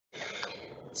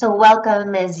So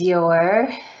welcome as you're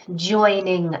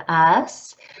joining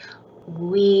us.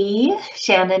 We,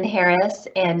 Shannon Harris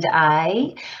and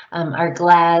I, are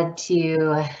glad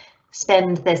to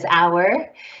spend this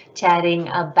hour chatting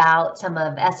about some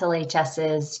of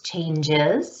SLHS's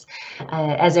changes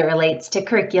as it relates to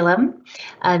curriculum.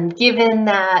 Given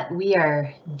that we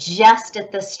are just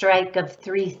at the strike of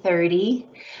 3:30,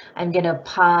 I'm going to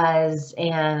pause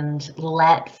and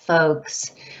let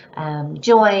folks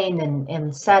join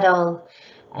and settle.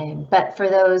 But for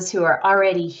those who are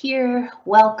already here,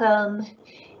 welcome.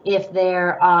 If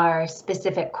there are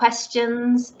specific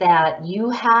questions that you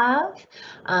have,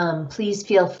 please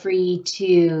feel free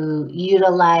to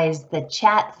utilize the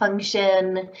chat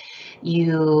function.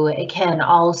 You can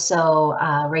also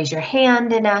raise your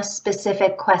hand and ask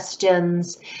specific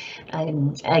questions.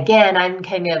 Again, I'm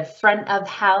kind of front of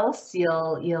house.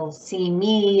 You'll see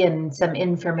me and some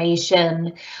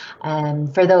information.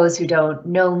 For those who don't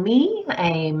know me,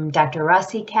 I'm Dr.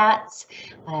 Rossi-Katz,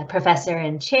 Professor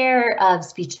and Chair of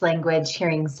Speech Language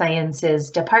Hearing Sciences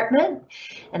Department.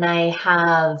 And I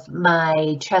have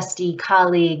my trusty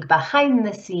colleague behind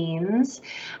the scenes,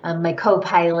 my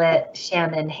co-pilot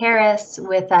Shannon Harris,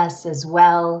 with us as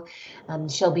well.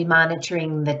 She'll be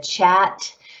monitoring the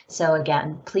chat. So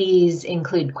again, please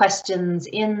include questions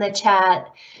in the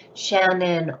chat.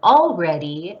 Shannon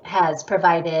already has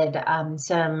provided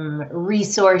some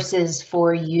resources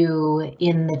for you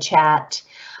in the chat.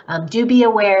 Do be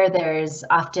aware there's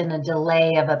often a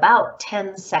delay of about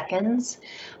 10 seconds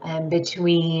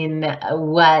between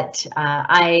what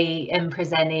I am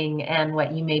presenting and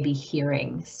what you may be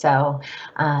hearing. So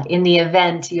in the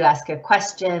event you ask a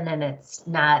question and it's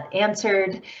not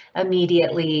answered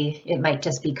immediately, it might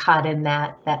just be caught in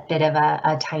that bit of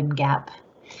a time gap.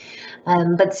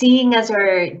 But seeing as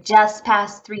we're just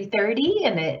past 3:30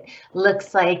 and it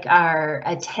looks like our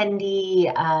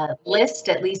attendee list,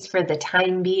 at least for the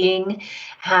time being,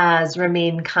 has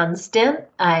remained constant,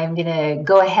 I'm going to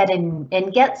go ahead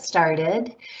and get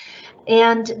started.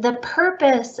 And the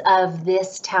purpose of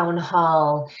this town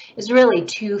hall is really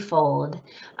twofold.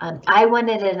 I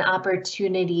wanted an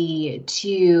opportunity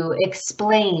to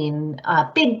explain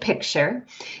big picture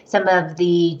some of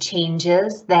the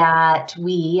changes that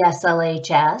we,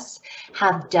 SLHS,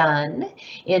 have done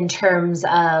in terms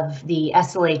of the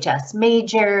SLHS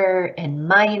major and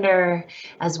minor,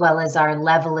 as well as our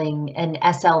leveling and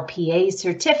SLPA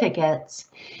certificates.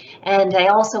 And I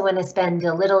also want to spend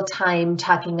a little time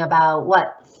talking about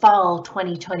what fall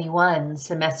 2021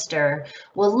 semester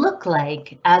will look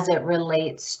like as it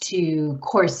relates to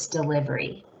course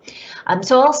delivery.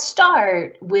 So I'll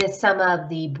start with some of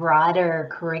the broader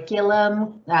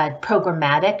curriculum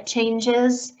programmatic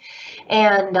changes,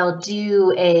 and I'll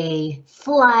do a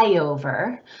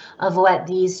flyover of what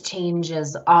these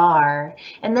changes are,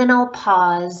 and then I'll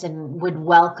pause and would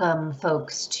welcome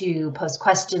folks to post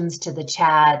questions to the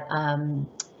chat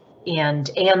and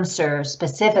answer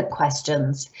specific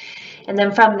questions. And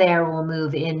then from there, we'll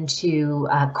move into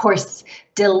course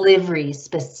delivery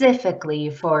specifically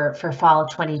for fall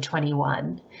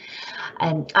 2021.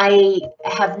 And I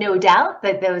have no doubt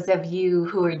that those of you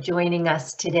who are joining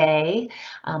us today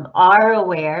are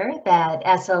aware that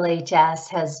SLHS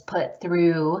has put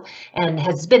through and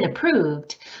has been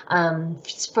approved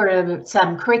for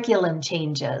some curriculum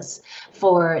changes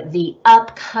for the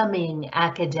upcoming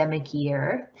academic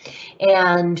year.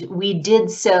 And we did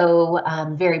so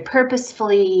very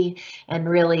purposefully, and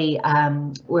really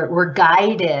we're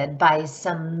guided by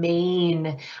some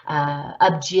main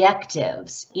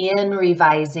objectives in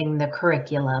revising the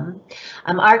curriculum.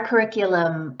 Our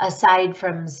curriculum, aside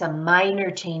from some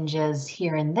minor changes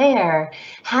here and there,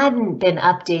 hadn't been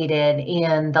updated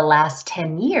in the last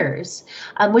 10 years,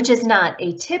 which is not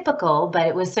atypical, but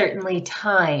it was certainly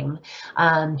time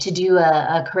to do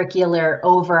a curricular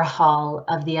overhaul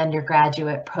of the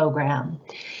undergraduate program.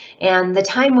 And the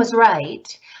time was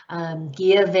right,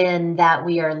 given that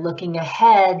we are looking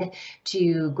ahead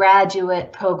to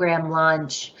graduate program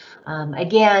launch.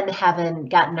 Again, haven't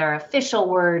gotten our official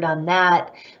word on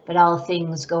that, but all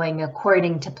things going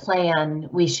according to plan,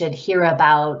 we should hear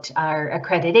about our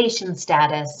accreditation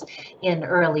status in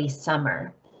early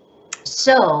summer.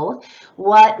 So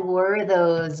what were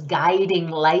those guiding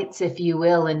lights, if you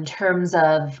will, in terms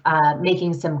of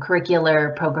making some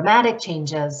curricular programmatic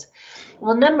changes?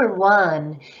 Well, number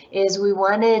one is we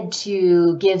wanted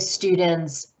to give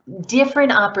students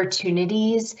different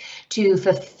opportunities to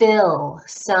fulfill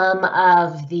some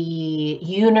of the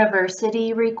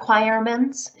university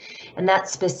requirements, and that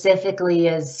specifically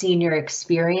is senior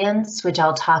experience, which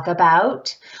I'll talk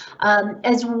about,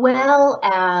 as well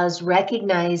as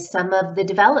recognize some of the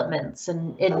developments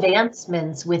and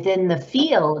advancements within the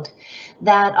field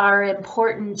that are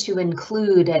important to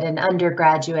include at an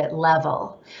undergraduate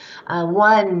level.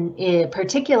 One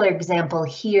particular example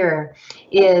here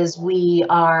is we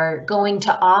are going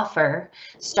to offer,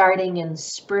 starting in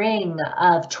spring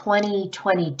of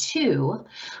 2022,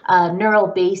 neural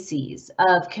bases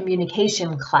of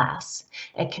communication class,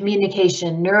 a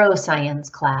communication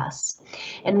neuroscience class.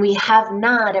 And we have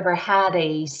not ever had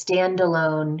a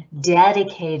standalone,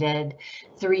 dedicated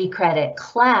 3-credit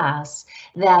class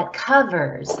that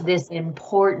covers this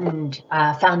important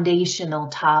foundational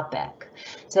topic.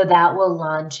 So that will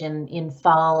launch in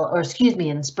fall, or excuse me,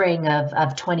 in spring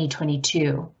of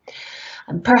 2022.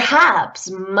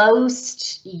 Perhaps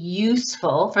most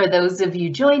useful for those of you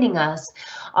joining us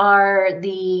are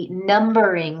the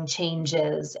numbering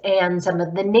changes and some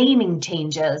of the naming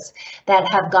changes that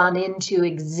have gone into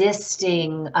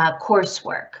existing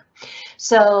coursework.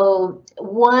 So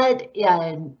what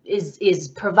is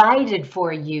provided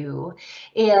for you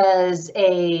is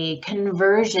a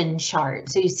conversion chart.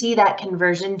 So you see that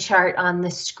conversion chart on the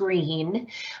screen.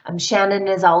 Shannon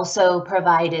has also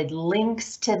provided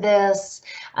links to this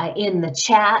in the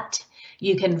chat.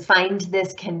 You can find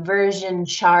this conversion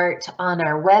chart on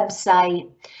our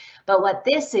website. But what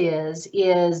this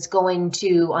is going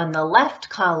to, on the left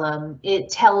column, it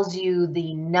tells you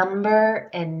the number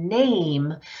and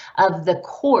name of the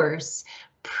course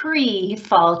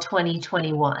pre-fall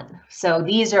 2021. So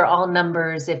these are all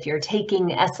numbers. If you're taking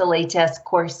SLHS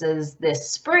courses this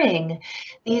spring,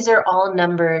 these are all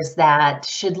numbers that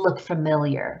should look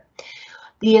familiar.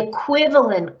 The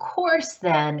equivalent course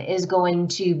then is going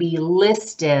to be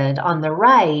listed on the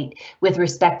right with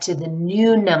respect to the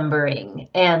new numbering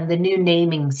and the new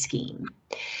naming scheme.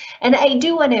 And I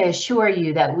do want to assure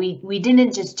you that we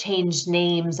didn't just change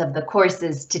names of the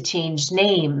courses to change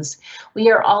names. We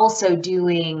are also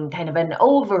doing kind of an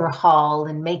overhaul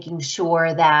and making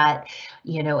sure that,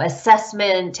 you know,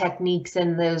 assessment techniques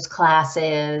in those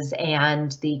classes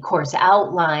and the course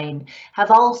outline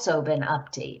have also been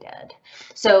updated.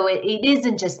 So it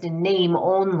isn't just a name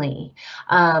only,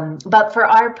 but for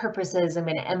our purposes, I'm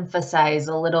going to emphasize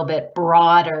a little bit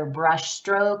broader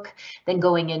brushstroke than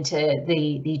going into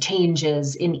the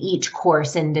changes in each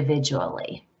course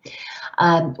individually.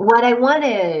 What I want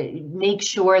to make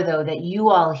sure, though, that you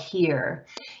all hear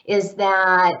is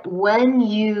that when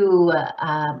you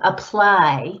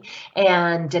apply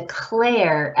and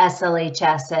declare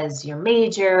SLHS as your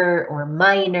major or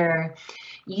minor,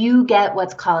 you get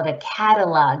what's called a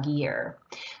catalog year.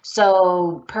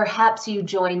 So perhaps you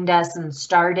joined us and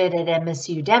started at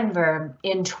MSU Denver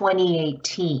in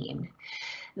 2018.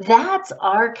 That's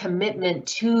our commitment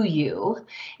to you,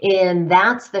 and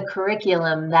that's the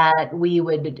curriculum that we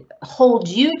would hold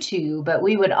you to, but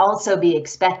we would also be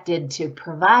expected to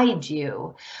provide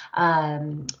you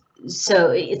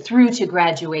so through to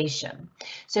graduation.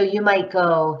 So you might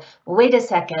go, well, wait a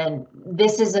second,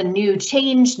 this is a new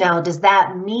change now. Does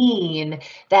that mean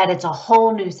that it's a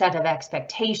whole new set of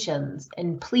expectations?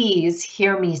 And please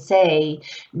hear me say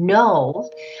no.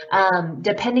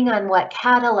 Depending on what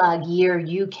catalog year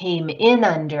you came in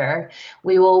under,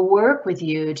 we will work with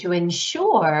you to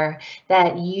ensure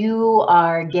that you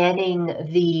are getting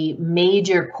the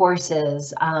major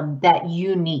courses that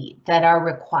you need, that are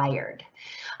required.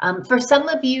 For some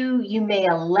of you, you may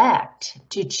elect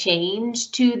to change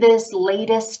to this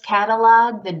latest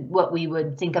catalog, what we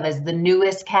would think of as the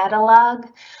newest catalog.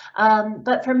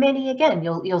 But for many, again,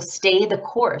 you'll stay the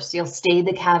course, you'll stay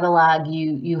the catalog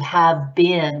you have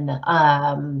been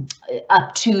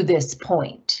up to this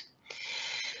point.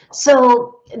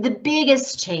 So the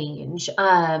biggest change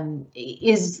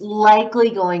is likely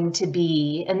going to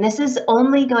be, and this is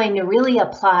only going to really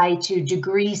apply to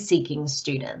degree-seeking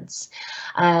students.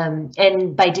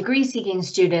 And by degree-seeking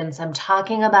students, I'm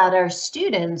talking about our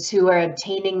students who are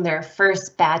obtaining their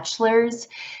first bachelor's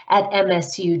at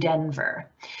MSU Denver.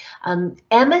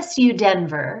 MSU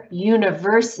Denver,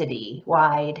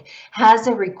 university-wide, has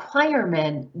a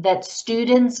requirement that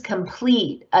students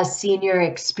complete a senior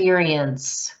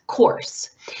experience course.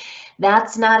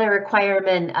 That's not a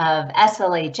requirement of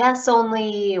SLHS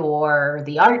only or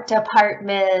the art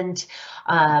department,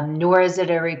 nor is it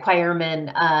a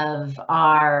requirement of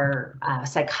our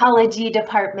psychology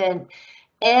department.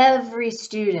 every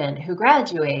student who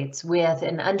graduates with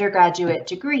an undergraduate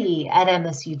degree at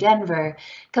MSU Denver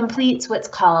completes what's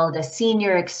called a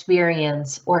senior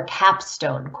experience or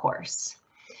capstone course.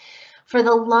 For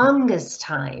the longest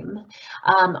time,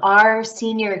 our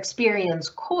senior experience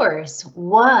course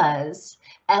was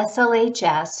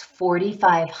SLHS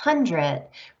 4500,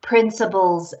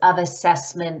 Principles of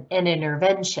Assessment and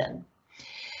Intervention.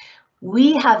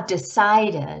 We have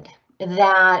decided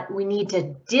that we need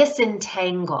to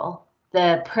disentangle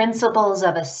the Principles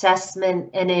of Assessment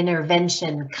and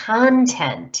Intervention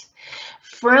content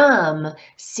from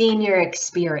senior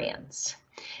experience.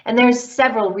 And there's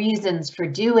several reasons for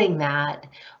doing that.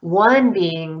 One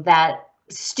being that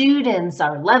students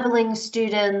are leveling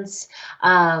students,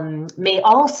 may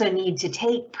also need to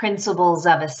take principles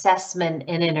of assessment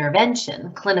and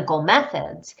intervention, clinical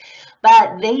methods,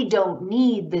 but they don't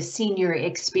need the senior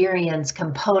experience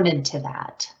component to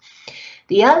that.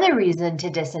 The other reason to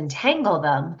disentangle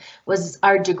them was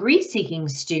our degree-seeking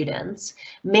students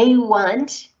may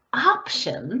want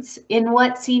options in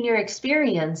what senior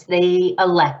experience they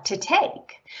elect to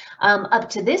take. Up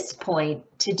to this point,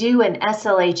 to do an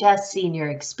SLHS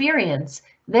senior experience,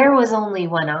 there was only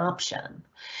one option.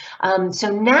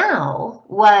 So now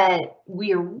what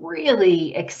we're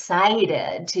really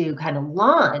excited to kind of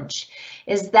launch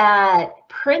is that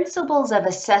Principles of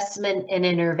Assessment and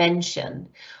Intervention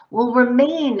will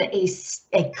remain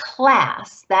a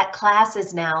class. That class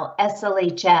is now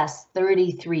SLHS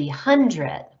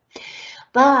 3300.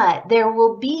 But there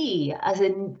will be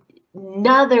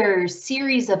another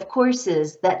series of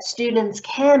courses that students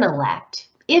can elect,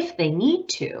 if they need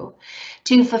to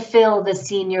fulfill the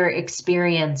senior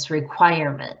experience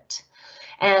requirement.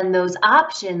 And those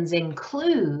options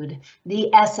include the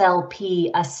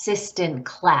SLP assistant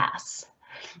class.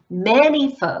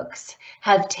 Many folks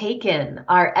have taken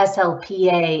our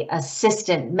SLPA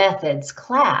assistant methods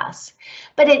class,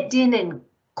 but it didn't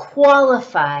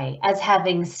qualify as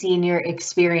having senior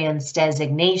experience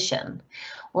designation.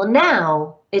 Well,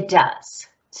 now it does.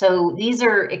 So these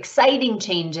are exciting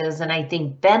changes and I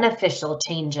think beneficial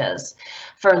changes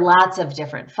for lots of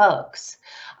different folks.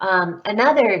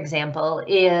 Another example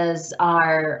is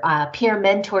our peer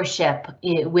mentorship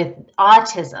with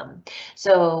autism.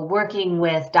 So working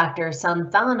with Dr.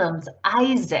 Santhanam's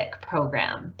ISAAC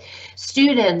program.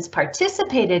 Students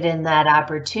participated in that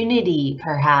opportunity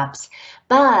perhaps,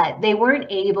 but they weren't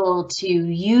able to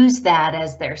use that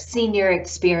as their senior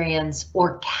experience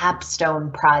or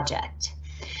capstone project.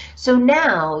 So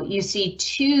now you see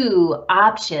two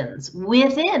options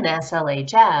within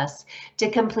SLHS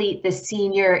to complete the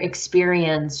senior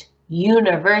experience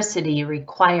university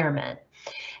requirement.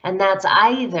 And that's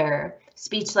either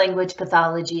speech language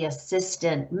pathology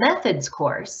assistant methods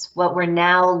course, what we're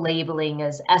now labeling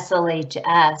as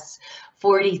SLHS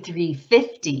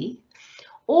 4350,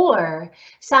 or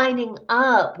signing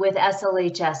up with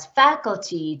SLHS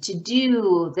faculty to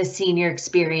do the senior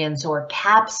experience or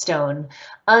capstone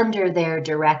under their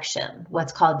direction,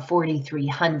 what's called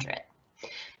 4300.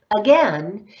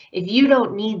 Again, if you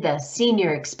don't need the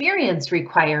senior experience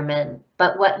requirement,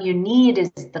 but what you need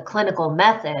is the clinical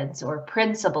methods or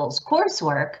principles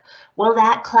coursework, well,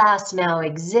 that class now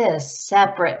exists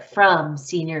separate from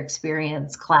senior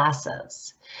experience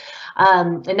classes.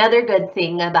 Another good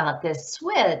thing about this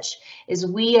switch is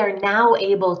we are now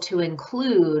able to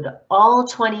include all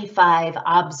 25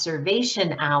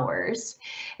 observation hours,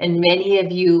 and many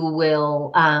of you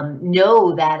will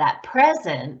know that at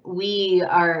present we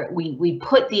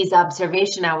put these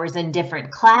observation hours in different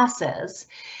classes,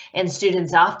 and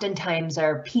students oftentimes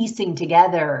are piecing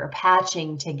together or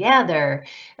patching together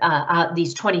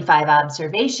these 25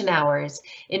 observation hours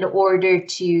in order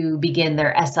to begin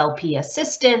their SLP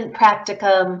assistant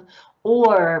practicum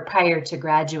or prior to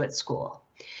graduate school.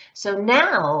 So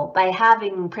now, by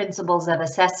having Principles of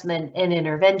Assessment and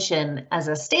Intervention as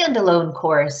a standalone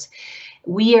course,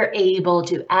 we are able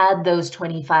to add those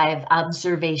 25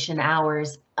 observation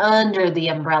hours under the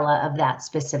umbrella of that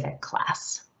specific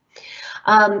class.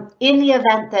 In the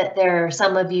event that there are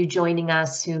some of you joining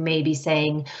us who may be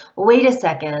saying, well, wait a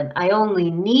second, I only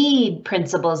need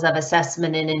Principles of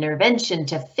Assessment and Intervention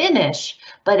to finish,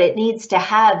 but it needs to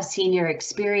have senior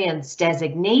experience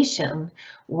designation.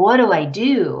 What do I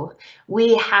do?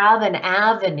 We have an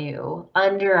avenue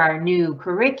under our new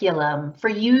curriculum for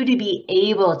you to be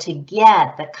able to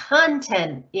get the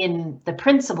content in the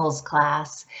principles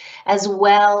class, as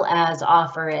well as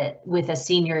offer it with a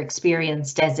senior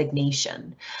experience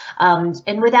designation.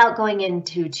 And without going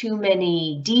into too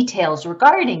many details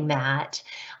regarding that,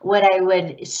 what I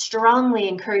would strongly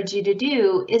encourage you to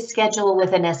do is schedule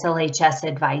with an SLHS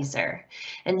advisor.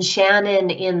 And Shannon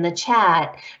in the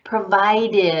chat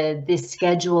provided the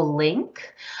schedule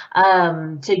link.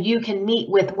 So you can meet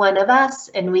with one of us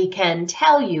and we can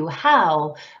tell you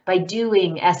how, by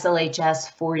doing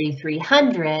SLHS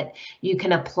 4300, you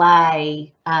can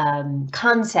apply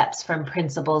concepts from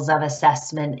principles of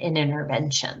assessment and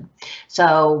intervention.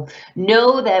 So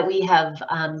know that we have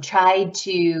tried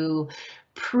to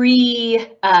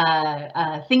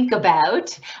think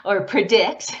about or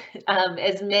predict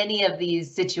as many of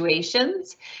these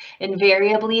situations.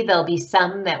 Invariably, there'll be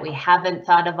some that we haven't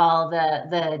thought of all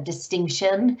the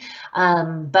distinction,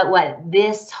 but what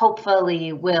this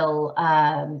hopefully will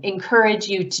encourage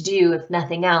you to do, if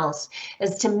nothing else,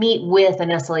 is to meet with an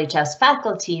SLHS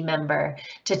faculty member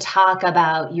to talk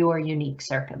about your unique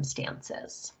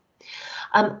circumstances.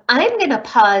 I'm going to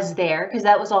pause there because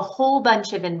that was a whole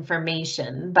bunch of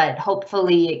information, but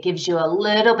hopefully it gives you a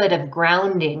little bit of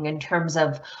grounding in terms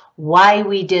of why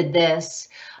we did this.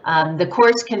 The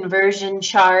course conversion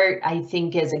chart, I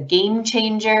think, is a game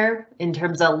changer in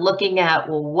terms of looking at,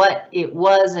 well, what it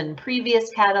was in previous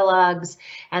catalogs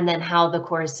and then how the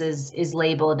course is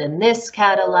labeled in this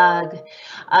catalog.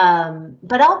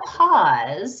 But I'll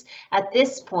pause at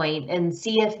this point and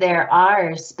see if there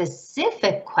are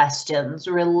specific questions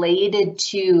related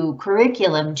to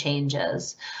curriculum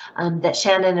changes that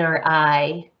Shannon or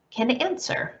I can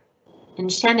answer.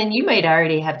 And Shannon, you might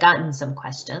already have gotten some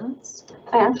questions.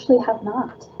 I actually have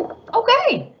not.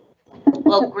 Okay,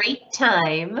 well, great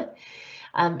time.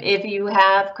 If you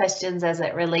have questions as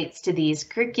it relates to these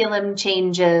curriculum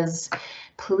changes,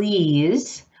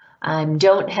 please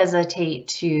don't hesitate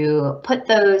to put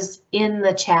those in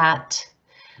the chat.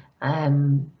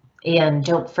 And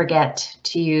don't forget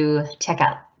to check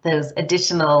out those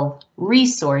additional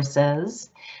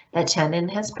resources that Shannon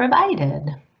has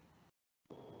provided.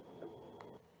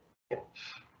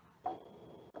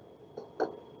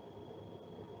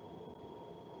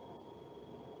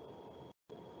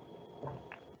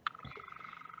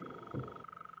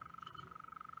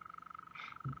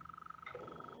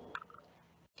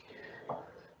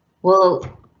 Well,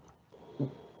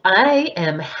 I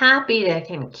am happy to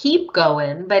kind of keep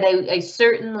going, but I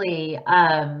certainly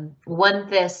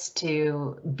want this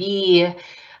to be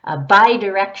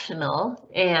bi-directional,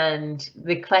 and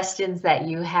the questions that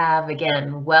you have,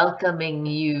 again, welcoming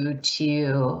you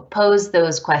to pose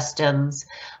those questions.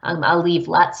 I'll leave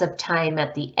lots of time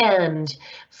at the end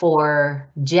for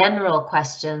general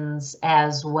questions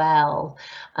as well.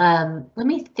 Let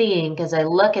me think as I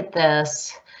look at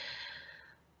this.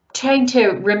 Trying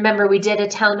to remember, we did a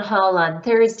town hall on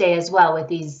Thursday as well with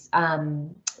these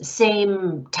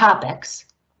same topics,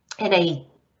 and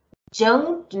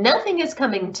nothing is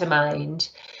coming to mind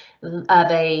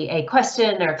of a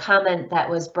question or comment that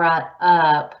was brought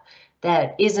up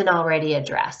that isn't already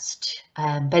addressed.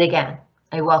 But again,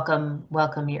 I welcome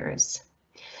yours.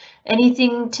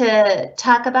 Anything to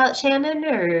talk about, Shannon,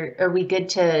 or are we good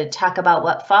to talk about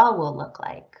what fall will look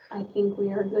like? I think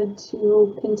we are good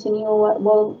to continue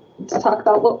to talk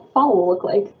about what fall will look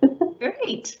like.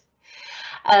 Great.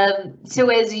 So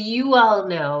as you all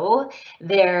know,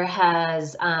 there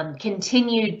has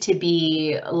continued to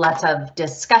be lots of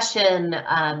discussion,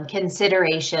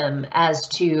 consideration as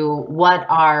to what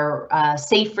our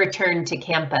safe return to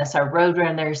campus, our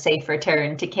Roadrunner safe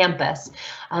return to campus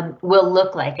will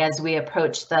look like as we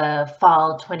approach the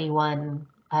fall 21,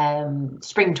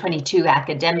 spring 22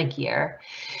 academic year.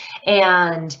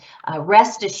 And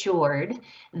rest assured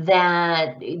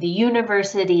that the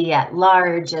university at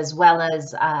large, as well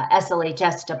as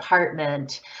SLHS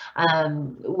department,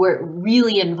 were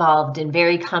really involved in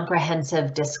very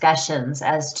comprehensive discussions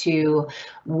as to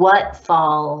what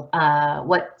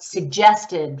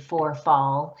suggested for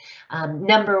fall.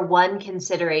 Number one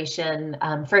consideration,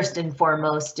 first and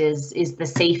foremost, is the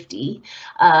safety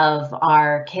of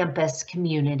our campus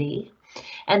community.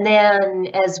 And then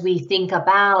as we think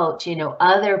about,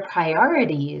 other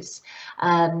priorities,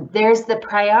 there's the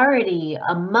priority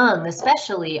among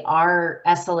especially our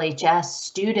SLHS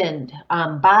student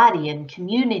body and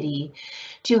community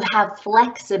to have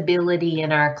flexibility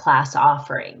in our class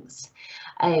offerings.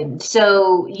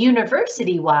 So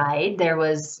university-wide, there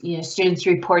was, students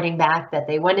reporting back that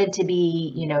they wanted to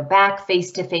be, back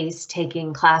face-to-face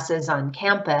taking classes on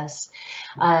campus.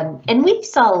 And we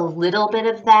saw a little bit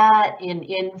of that in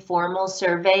informal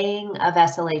surveying of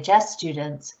SLHS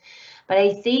students. But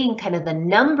I think kind of the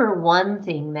number one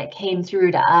thing that came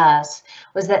through to us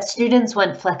was that students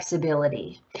want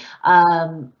flexibility.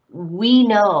 we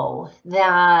know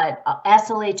that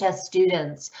SLHS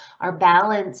students are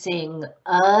balancing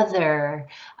other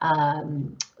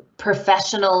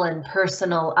professional and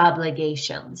personal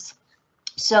obligations.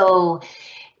 So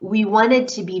we wanted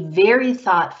to be very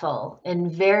thoughtful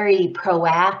and very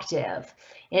proactive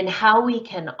in how we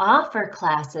can offer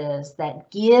classes that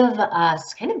give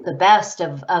us kind of the best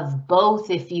of both,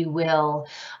 if you will,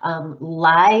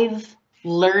 live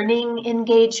learning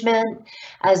engagement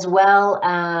as well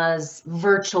as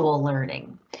virtual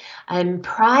learning. And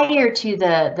prior to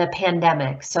the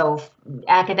pandemic, so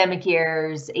academic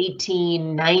years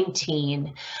 18,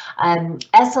 19,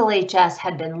 SLHS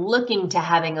had been looking to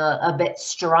having a bit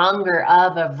stronger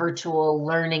of a virtual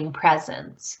learning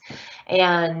presence.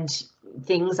 And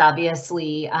things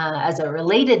obviously, as it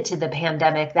related to the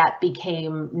pandemic, that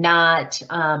became not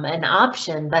an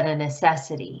option, but a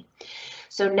necessity.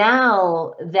 So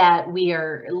now that we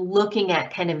are looking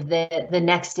at kind of the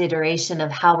next iteration of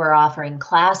how we're offering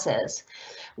classes,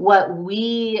 what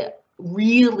we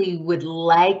really would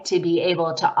like to be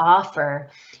able to offer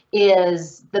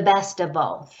is the best of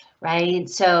both, right?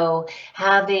 So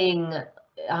having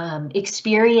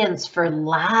experience for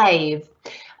live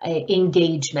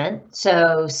engagement,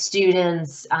 so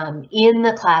students in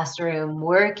the classroom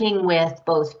working with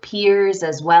both peers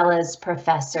as well as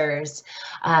professors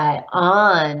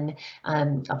on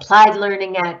applied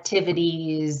learning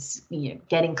activities,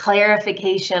 getting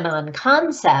clarification on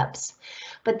concepts,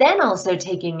 but then also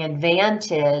taking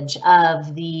advantage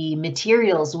of the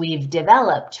materials we've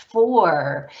developed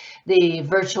for the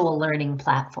virtual learning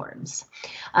platforms.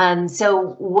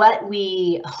 So what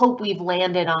we hope we've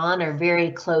landed on or very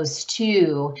close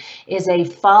to is a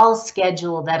fall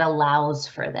schedule that allows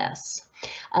for this.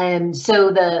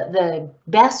 So the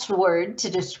best word to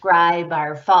describe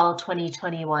our fall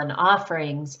 2021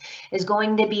 offerings is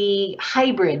going to be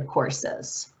hybrid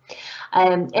courses.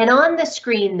 And on the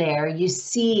screen there, you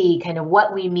see kind of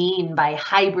what we mean by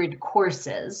hybrid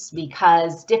courses,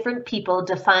 because different people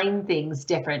define things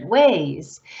different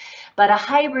ways. But a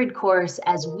hybrid course,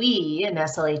 as we in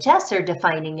SLHS are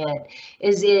defining it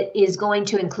is going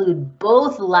to include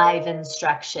both live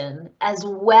instruction as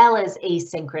well as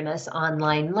asynchronous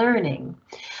online learning.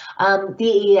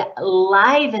 The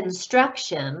live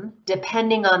instruction,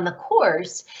 depending on the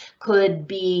course, could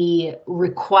be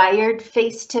required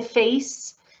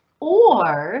face-to-face,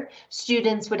 or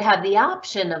students would have the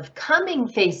option of coming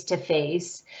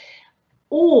face-to-face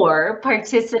or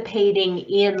participating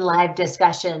in live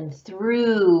discussion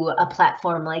through a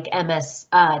platform like MS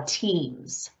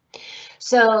Teams.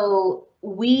 So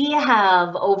we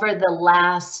have, over the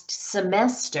last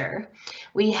semester,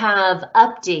 we have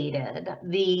updated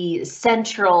the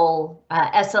central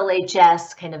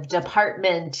SLHS kind of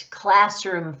department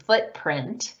classroom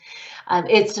footprint.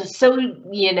 It's so,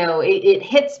 it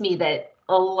hits me that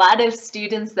a lot of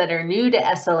students that are new to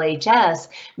SLHS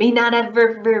may not have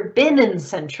ever been in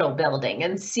central building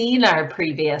and seen our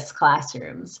previous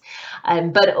classrooms.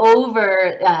 But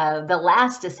over the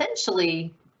last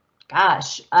essentially,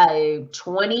 gosh,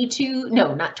 22,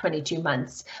 no, not 22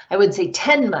 months, I would say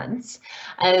 10 months,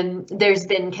 there's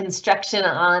been construction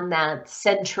on that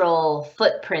central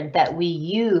footprint that we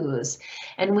use.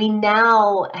 And we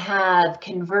now have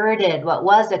converted what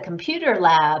was a computer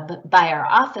lab by our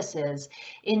offices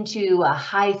into a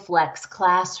high flex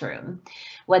classroom.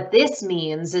 What this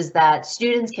means is that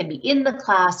students can be in the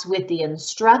class with the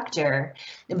instructor,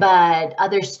 but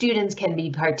other students can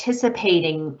be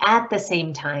participating at the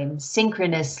same time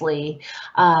synchronously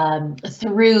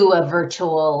through a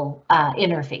virtual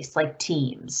interface like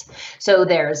Teams. So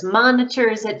there's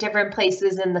monitors at different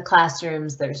places in the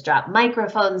classrooms, there's drop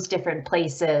microphones, different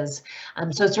places.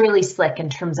 So it's really slick in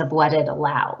terms of what it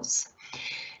allows.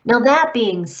 Now, that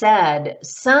being said,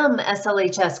 some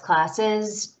SLHS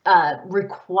classes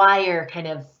require kind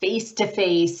of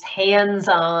face-to-face,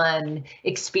 hands-on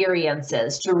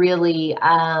experiences to really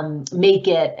make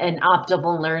it an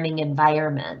optimal learning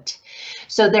environment.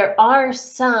 So there are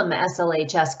some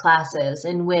SLHS classes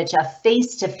in which a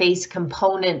face-to-face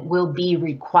component will be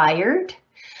required.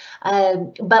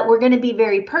 But we're going to be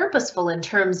very purposeful in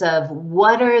terms of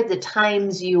what are the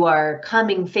times you are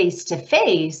coming face to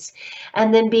face,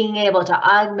 and then being able to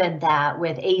augment that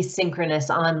with asynchronous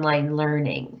online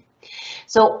learning.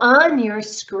 So on your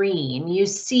screen, you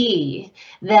see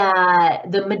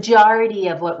that the majority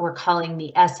of what we're calling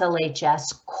the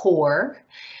SLHS core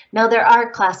Now, there are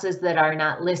classes that are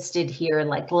not listed here,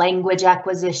 like language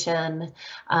acquisition,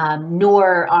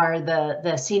 nor are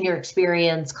the senior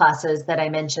experience classes that I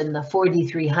mentioned, the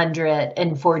 4300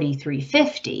 and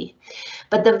 4350.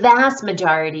 But the vast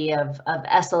majority of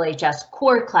SLHS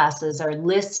core classes are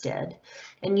listed.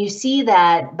 And you see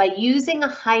that by using a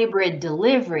hybrid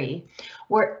delivery,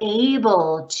 we're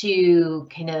able to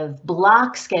kind of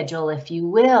block schedule, if you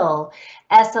will,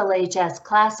 SLHS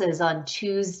classes on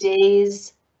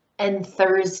Tuesdays and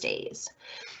Thursdays.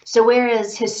 So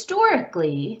whereas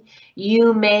historically,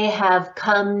 you may have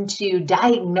come to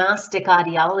diagnostic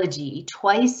audiology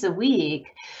twice a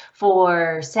week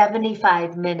for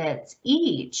 75 minutes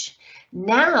each,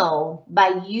 now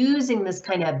by using this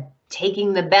kind of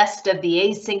taking the best of the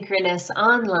asynchronous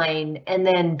online and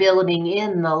then building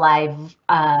in the live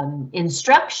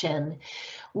instruction,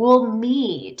 we'll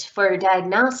meet for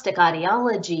diagnostic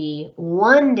audiology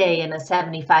one day in a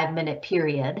 75-minute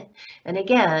period. And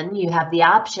again, you have the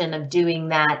option of doing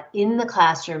that in the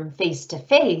classroom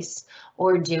face-to-face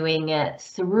or doing it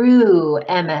through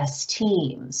MS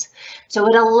Teams. So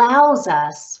it allows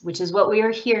us, which is what we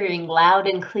are hearing loud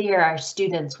and clear our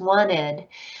students wanted,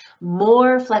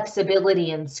 more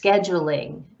flexibility in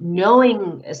scheduling,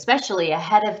 knowing especially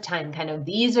ahead of time, kind of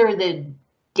these are the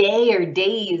day or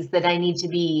days that I need to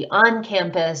be on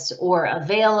campus or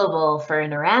available for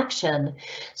interaction,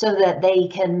 so that they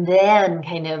can then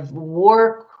kind of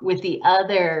work with the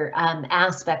other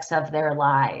aspects of their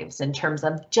lives in terms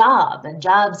of job and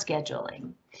job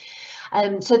scheduling.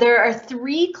 So there are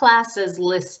 3 classes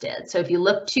listed. So if you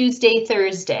look Tuesday,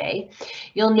 Thursday,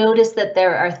 you'll notice that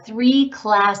there are 3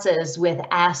 classes with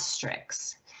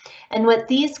asterisks. And what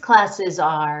these classes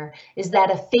are is that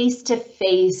a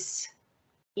face-to-face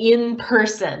in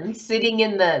person sitting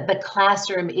in the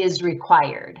classroom is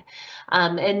required.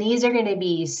 And these are going to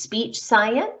be speech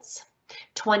science,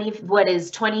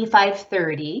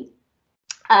 2530,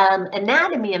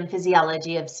 anatomy and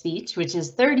physiology of speech, which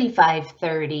is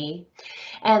 3530,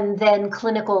 and then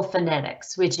clinical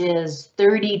phonetics, which is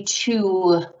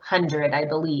 3200, I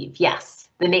believe. Yes,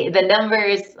 the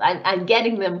numbers, I'm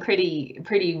getting them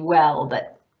pretty well,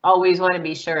 but always want to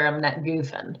be sure I'm not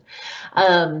goofing.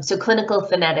 So clinical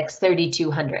phonetics,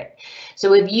 3200.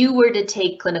 So if you were to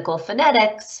take clinical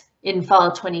phonetics in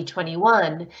fall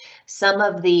 2021, some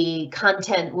of the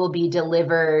content will be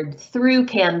delivered through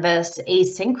Canvas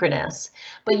asynchronous,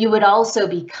 but you would also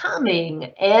be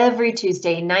coming every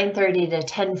Tuesday, 9:30 to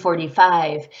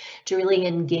 10:45 to really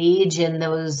engage in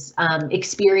those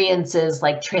experiences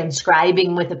like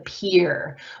transcribing with a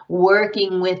peer,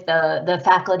 working with the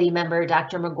faculty member,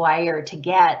 Dr. McGuire, to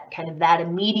get kind of that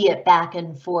immediate back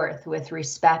and forth with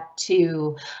respect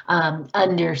to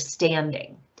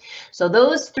understanding. So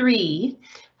those 3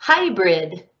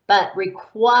 hybrid, but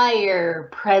require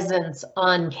presence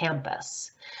on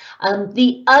campus.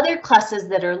 The other classes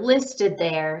that are listed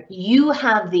there, you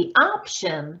have the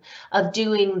option of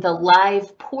doing the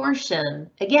live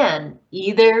portion, again,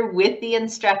 either with the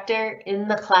instructor in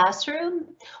the classroom,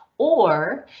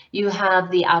 or you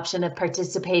have the option of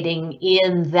participating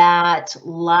in that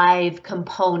live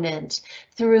component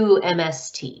through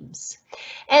MS Teams.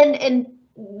 And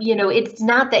you know, it's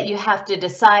not that you have to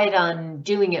decide on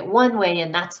doing it one way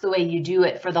and that's the way you do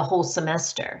it for the whole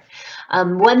semester.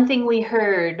 One thing we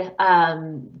heard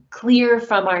clear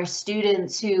from our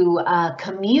students who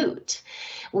commute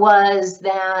was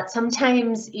that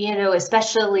sometimes, you know,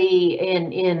 especially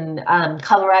in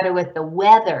Colorado with the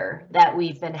weather that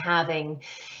we've been having,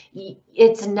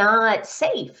 it's not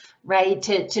safe, right,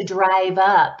 to drive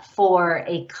up for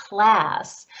a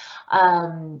class.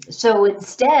 So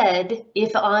instead,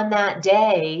 if on that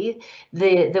day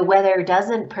the weather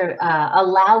doesn't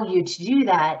allow you to do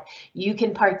that, you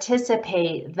can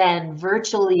participate then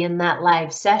virtually in that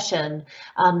live session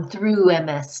through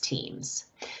MS Teams.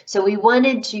 So we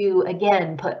wanted to,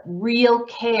 again, put real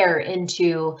care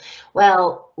into,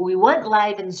 well, we want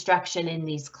live instruction in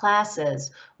these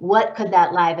classes. What could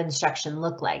that live instruction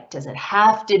look like? Does it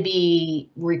have to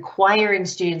be requiring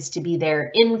students to be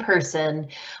there in person,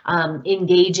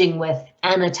 engaging with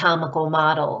anatomical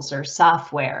models or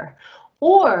software?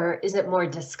 Or is it more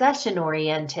discussion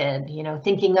oriented, you know,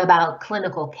 thinking about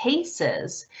clinical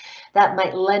cases that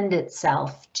might lend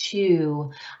itself to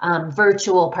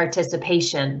virtual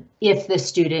participation if the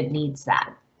student needs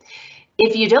that?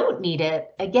 If you don't need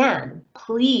it, again,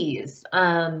 please,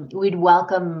 we'd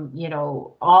welcome, you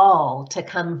know, all to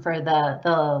come for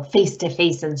the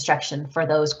face-to-face instruction for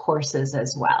those courses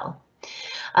as well.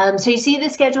 So you see the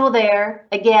schedule there.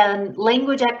 Again,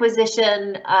 language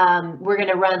acquisition, we're going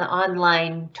to run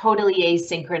online, totally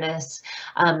asynchronous.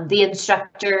 The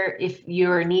instructor, if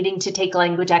you're needing to take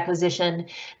language acquisition,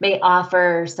 may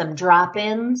offer some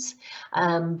drop-ins.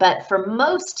 But for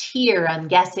most here, I'm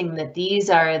guessing that these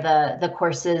are the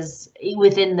courses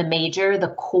within the major, the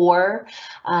core,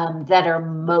 that are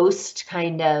most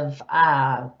kind of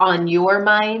on your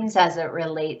minds as it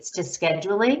relates to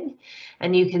scheduling.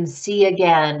 And you can see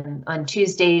again on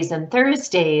Tuesdays and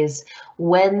Thursdays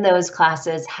when those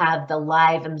classes have the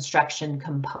live instruction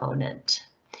component.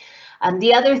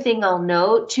 The other thing I'll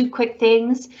note, two quick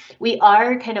things, we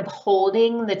are kind of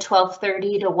holding the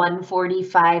 12:30 to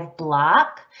 1:45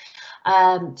 block.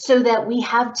 So that we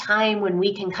have time when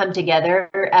we can come together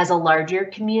as a larger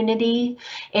community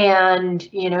and,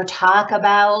 talk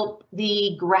about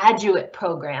the graduate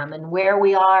program and where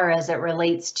we are as it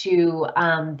relates to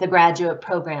the graduate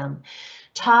program.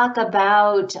 Talk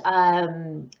about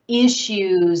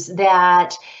issues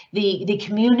that the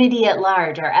community at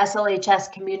large, our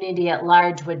SLHS community at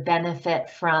large, would benefit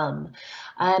from.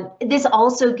 This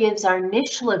also gives our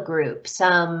NSSLHA group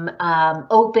some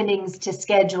openings to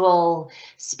schedule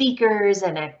speakers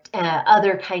and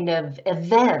other kind of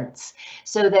events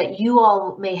so that you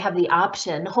all may have the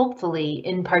option, hopefully,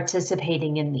 in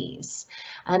participating in these.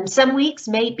 Some weeks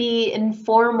may be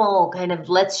informal, kind of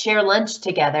let's share lunch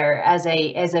together as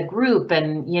a group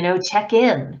and, check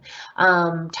in,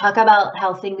 talk about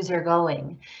how things are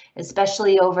going,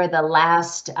 especially over the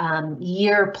last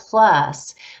year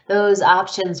plus. Those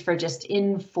options for just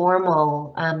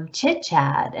informal chit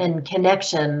chat and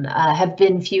connection have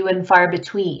been few and far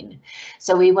between.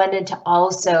 So we wanted to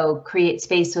also create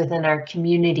space within our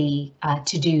community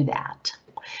to do that.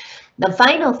 The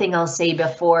final thing I'll say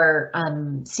before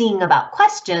seeing about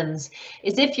questions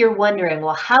is if you're wondering,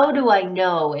 well, how do I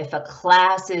know if a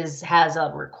class has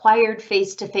a required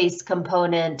face-to-face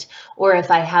component or if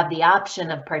I have the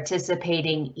option of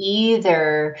participating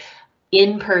either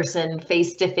in person,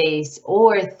 face-to-face,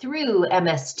 or through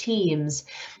MS Teams?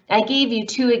 I gave you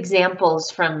two examples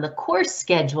from the course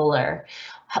scheduler,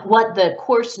 what the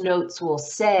course notes will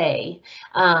say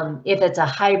if it's a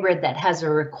hybrid that has a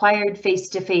required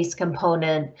face-to-face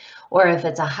component, or if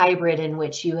it's a hybrid in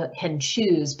which you can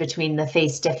choose between the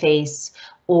face-to-face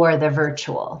or the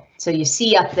virtual. So you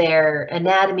see up there,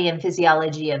 anatomy and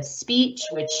physiology of speech,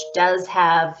 which does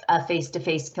have a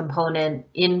face-to-face component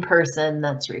in person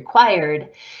that's required,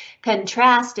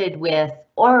 contrasted with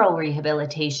oral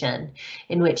rehabilitation,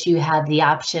 in which you have the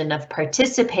option of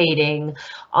participating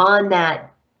on that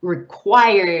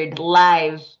required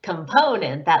live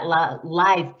component, that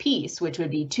live piece, which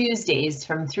would be Tuesdays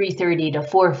from 3:30 to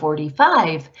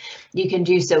 4:45. You can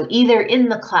do so either in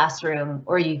the classroom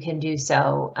or you can do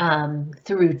so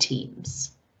through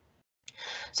Teams.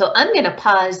 So I'm going to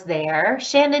pause there.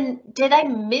 Shannon, did I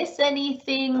miss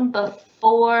anything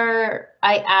before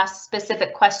I ask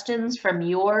specific questions from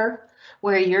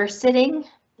where you're sitting?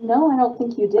 No, I don't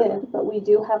think you did, but we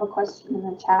do have a question in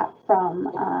the chat from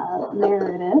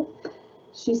Meredith.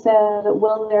 She said,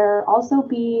 will there also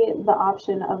be the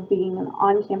option of being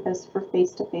on campus for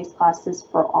face-to-face classes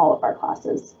for all of our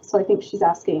classes? So I think she's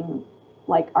asking,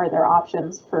 like, are there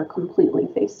options for completely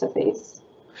face-to-face?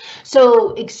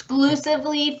 So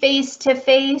exclusively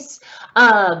face-to-face,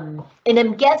 and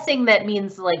I'm guessing that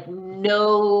means like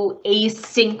no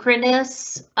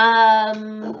asynchronous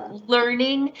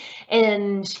learning,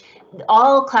 and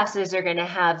all classes are going to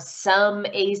have some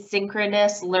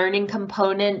asynchronous learning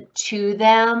component to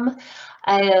them,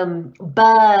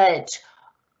 but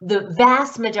the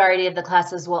vast majority of the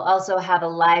classes will also have a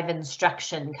live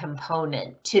instruction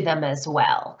component to them as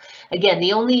well. Again,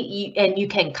 and you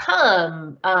can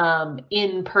come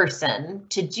in person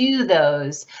to do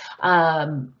those.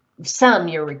 Some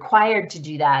you're required to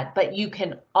do that, but you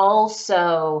can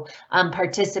also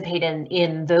participate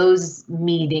in those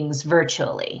meetings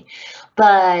virtually.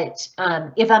 But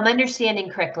if I'm understanding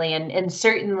correctly, and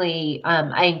certainly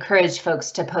I encourage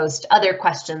folks to post other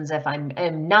questions if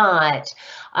I'm not,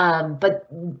 but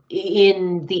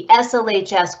in the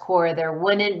SLHS core, there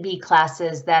wouldn't be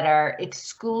classes that are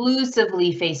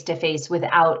exclusively face-to-face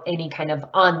without any kind of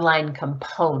online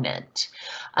component.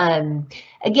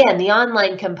 Again, the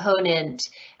online component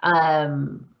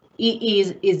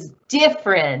is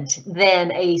different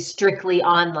than a strictly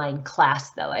online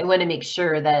class, though. I want to make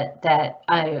sure that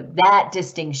that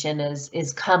distinction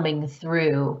is coming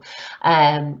through.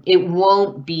 It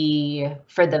won't be,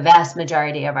 for the vast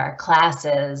majority of our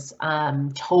classes,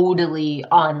 totally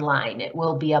online. It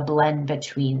will be a blend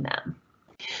between them.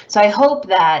 So I hope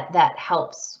that that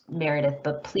helps, Meredith,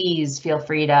 but please feel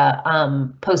free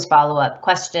to post follow-up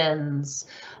questions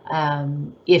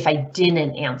if I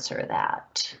didn't answer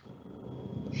that.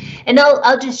 And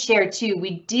I'll just share too,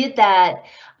 we did that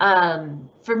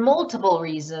for multiple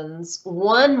reasons.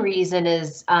 One reason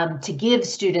is to give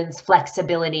students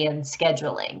flexibility in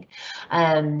scheduling.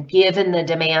 Given the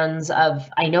demands of,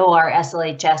 I know our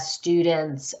SLHS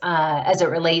students as it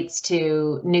relates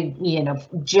to new,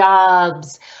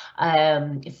 jobs,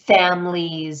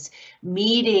 families,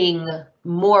 meeting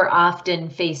more often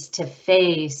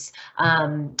face-to-face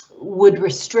would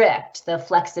restrict the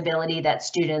flexibility that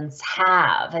students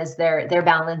have as they're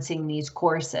balancing these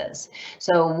courses.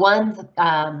 So one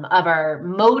of our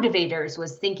motivators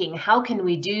was thinking, how can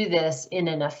we do this in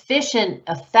an efficient,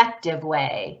 effective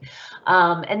way?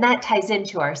 And that ties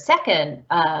into our second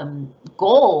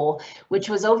goal, which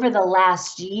was over the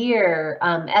last year,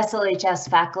 SLHS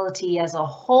faculty as a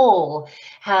whole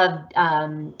have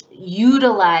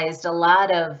utilized a lot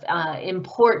of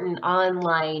important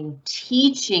online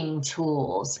teaching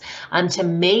tools to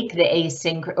make the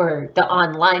async or the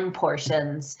online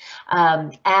portions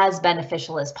as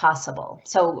beneficial as possible.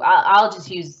 So I'll just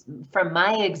use from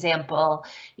my example,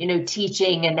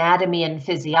 teaching anatomy and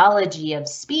physiology of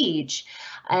speech.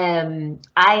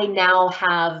 I now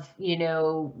have,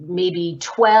 maybe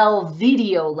 12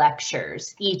 video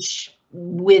lectures, each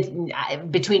with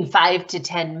between 5 to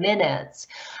 10 minutes.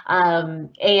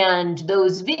 And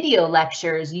those video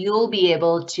lectures, you'll be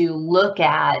able to look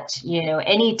at,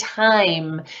 any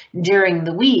time during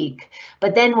the week.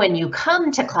 But then when you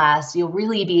come to class, you'll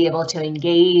really be able to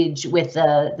engage with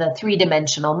the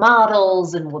three-dimensional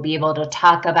models, and we'll be able to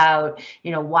talk about,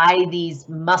 why these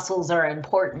muscles are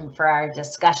important for our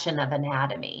discussion of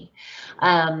anatomy.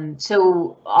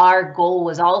 So our goal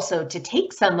was also to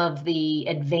take some of the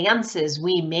advances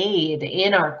we made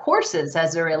in our courses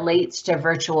as it relates to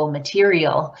virtual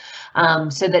material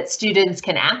so that students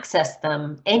can access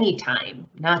them anytime,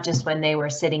 not just when they were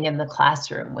sitting in the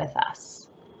classroom with us.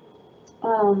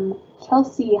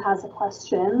 Chelsea has a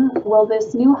question. Will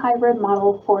this new hybrid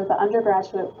model for the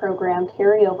undergraduate program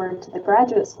carry over to the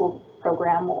graduate school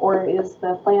program, or is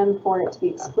the plan for it to be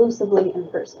exclusively in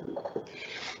person?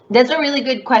 That's a really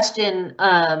good question,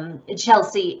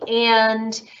 Chelsea.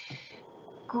 And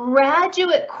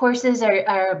graduate courses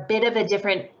are a bit of a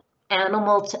different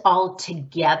animal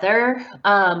altogether.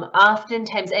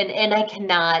 Oftentimes, and I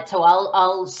cannot, so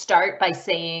I'll start by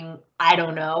saying I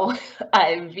don't know,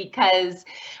 because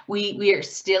we are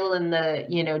still in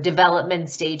the development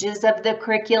stages of the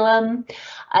curriculum.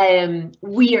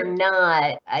 We are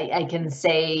not, I can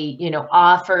say,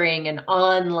 offering an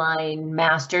online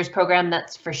master's program.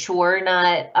 That's for sure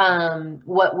not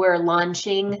what we're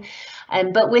launching.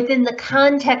 But within the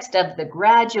context of the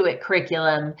graduate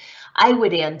curriculum, I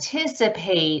would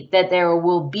anticipate that there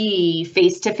will be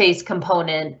face-to-face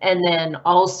component and then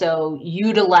also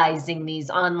utilizing these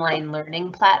online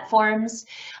learning platforms.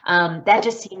 That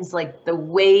just seems like the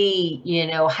way,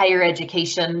 higher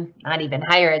education, not even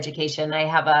higher education. I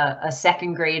have a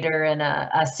second grader and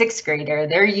a sixth grader.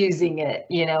 They're using it,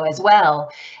 as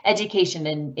well. Education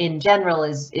in general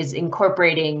is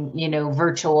incorporating,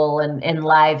 virtual and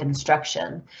live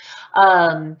instruction.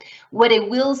 What I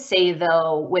will say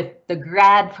though, with the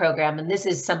grad program, and this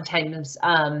is sometimes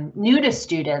new to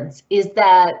students, is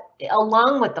that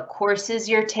along with the courses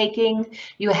you're taking,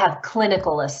 you have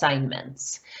clinical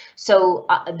assignments. So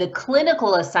the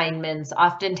clinical assignments,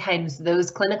 oftentimes those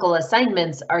clinical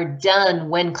assignments are done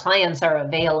when clients are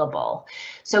available.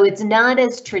 So it's not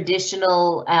as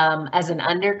traditional as an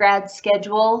undergrad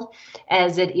schedule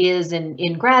as it is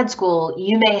in grad school.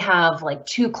 You may have like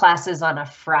 2 classes on a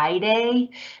Friday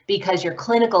because your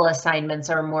clinical assignments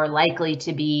are more likely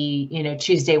to be,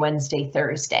 Tuesday, Wednesday,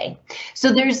 Thursday.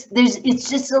 So it's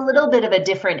just a little bit of a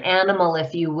different animal,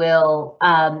 if you will,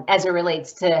 as it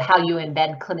relates to how you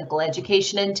embed clinical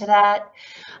education into that.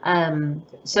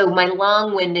 So my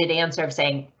long-winded answer of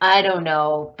saying, I don't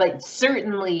know, but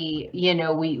certainly,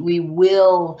 we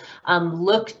will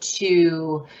look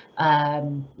to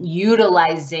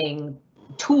utilizing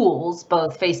tools,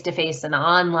 both face-to-face and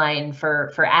online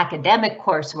for academic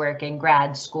coursework in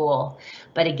grad school.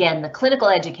 But again, the clinical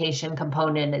education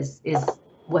component is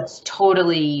what's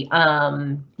totally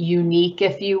unique,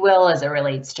 if you will, as it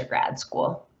relates to grad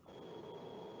school.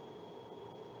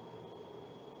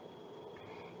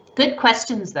 Good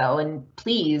questions though, and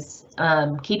please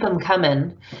keep them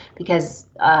coming, because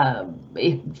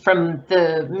from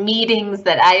the meetings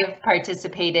that I've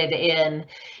participated in,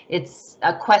 it's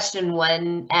a question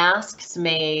one asks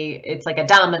it's like a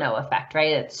domino effect,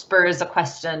 right? It spurs a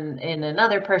question in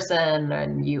another person,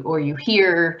 and you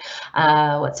hear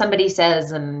what somebody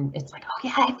says, and it's like, oh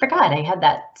yeah, I forgot I had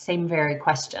that same very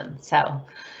question. So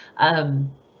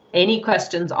any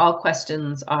questions, all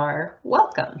questions are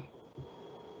welcome.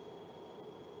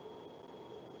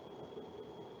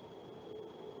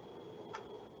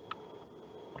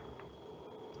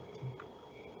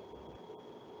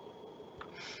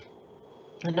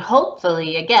 And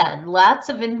hopefully, again, lots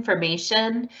of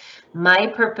information. My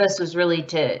purpose was really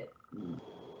to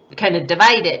kind of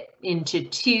divide it into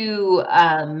two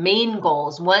main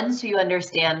goals. One, so you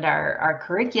understand our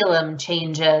curriculum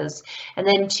changes, and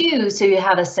then two, so you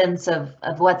have a sense of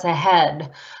what's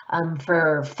ahead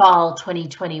for fall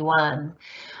 2021.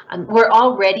 We're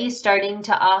already starting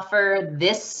to offer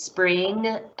this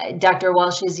spring. Dr.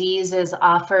 Walsh-Aziz is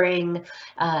offering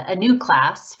a new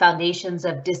class, Foundations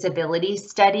of Disability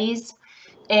Studies.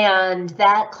 And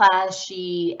that class,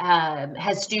 she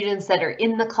has students that are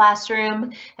in the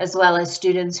classroom, as well as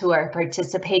students who are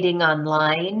participating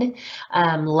online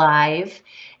live.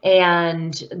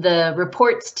 And the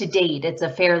reports to date, it's a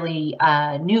fairly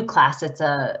new class.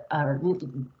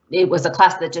 It was a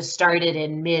class that just started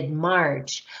in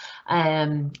mid-March,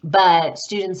 but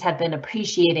students have been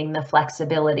appreciating the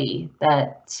flexibility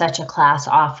that such a class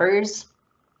offers.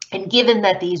 And given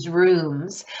that these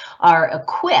rooms are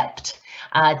equipped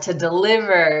to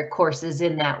deliver courses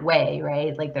in that way,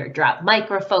 right? Like there are drop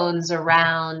microphones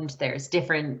around, there's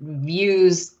different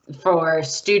views for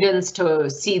students to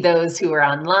see those who are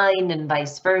online and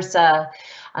vice versa.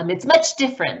 It's much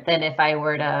different than if I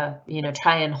were to,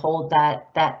 try and hold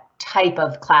that type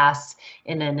of class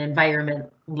in an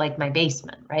environment like my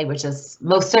basement, right? Which is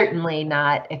most certainly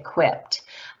not equipped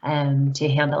to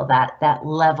handle that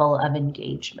level of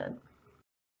engagement.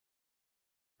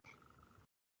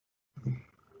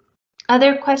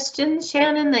 Other questions,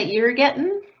 Shannon, that you're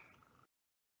getting?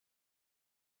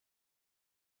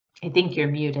 I think you're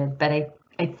muted, but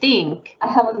I think I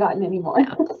haven't gotten any more.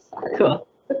 No. Sorry. Cool.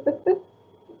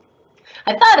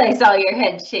 I thought I saw your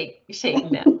head shake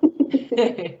now.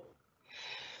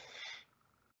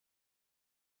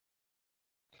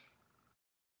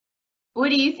 What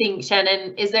do you think,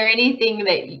 Shannon? Is there anything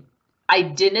that I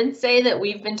didn't say that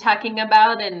we've been talking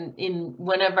about in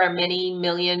one of our many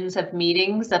millions of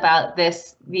meetings about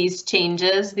these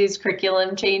changes, these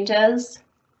curriculum changes?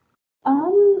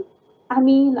 I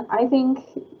mean, I think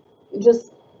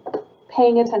just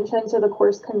paying attention to the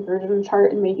course conversion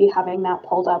chart and maybe having that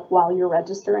pulled up while you're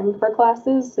registering for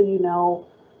classes, so you know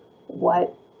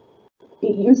what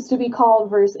it used to be called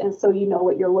versus, and so you know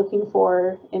what you're looking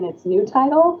for in its new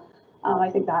title.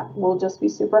 I think that will just be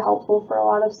super helpful for a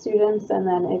lot of students. And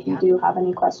then if you do have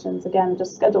any questions, again,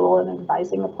 just schedule an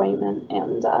advising appointment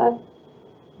and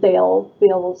they'll be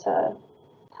able to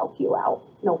help you out.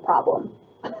 No problem.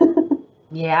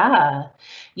 Yeah,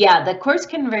 the course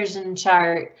conversion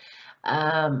chart,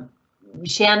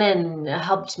 Shannon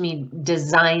helped me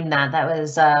design that. That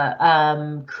was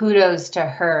kudos to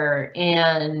her,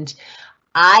 and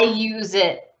I use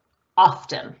it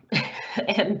often.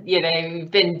 And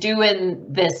I've been doing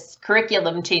this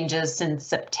curriculum changes since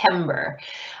September.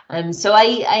 So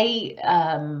I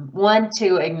want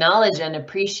to acknowledge and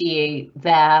appreciate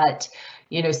that,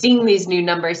 seeing these new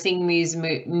numbers, seeing these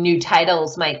new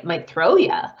titles might throw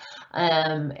you.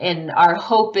 And our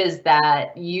hope is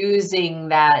that using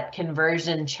that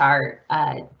conversion chart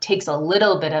takes a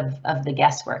little bit of the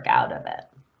guesswork out of it.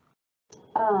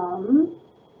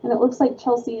 And it looks like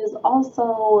Chelsea is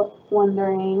also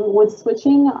wondering, would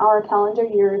switching our calendar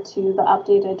year to the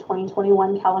updated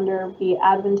 2021 calendar be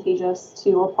advantageous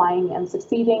to applying and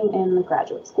succeeding in the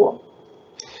graduate school?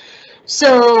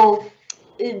 So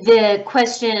the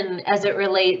question as it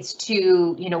relates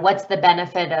to, what's the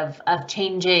benefit of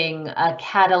changing a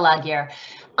catalog year?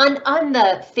 On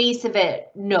the face of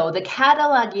it, no, the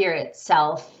catalog year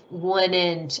itself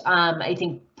wouldn't, I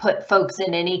think, put folks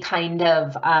in any kind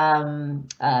of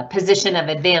position of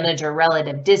advantage or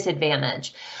relative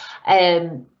disadvantage.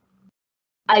 I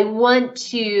want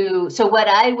to, so what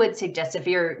I would suggest if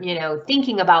you're,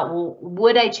 thinking about, well,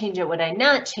 would I change it? Would I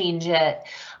not change it?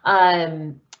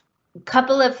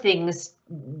 Couple of things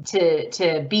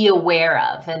to be aware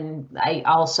of, and I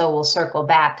also will circle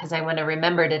back because I want to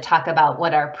remember to talk about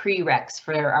what our prereqs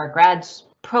for our grad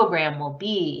program will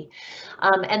be.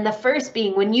 And the first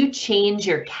being when you change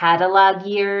your catalog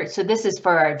year, so this is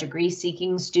for our degree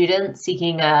seeking students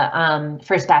seeking a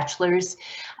first bachelor's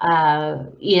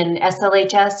in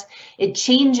SLHS, it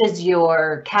changes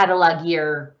your catalog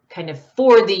year kind of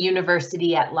for the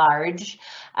university at large.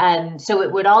 So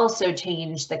it would also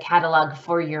change the catalog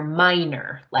for your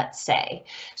minor, let's say.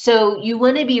 So you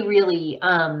want to be really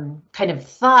kind of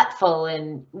thoughtful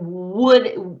and would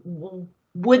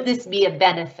this be a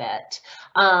benefit?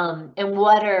 And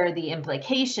what are the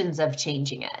implications of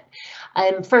changing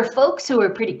it? For folks who are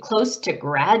pretty close to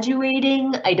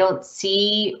graduating, I don't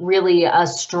see really a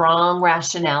strong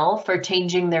rationale for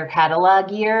changing their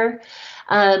catalog year.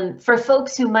 For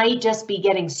folks who might just be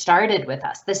getting started with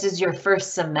us, this is your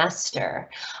first semester.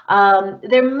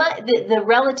 The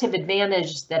relative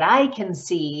advantage that I can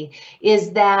see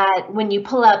is that when you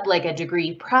pull up like a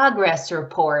degree progress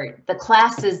report, the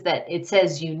classes that it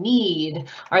says you need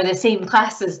are the same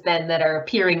classes then that are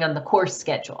appearing on the course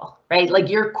schedule, right? Like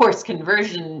your course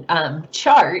conversion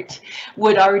chart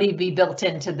would already be built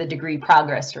into the degree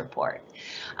progress report.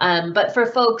 But for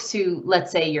folks who,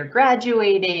 let's say you're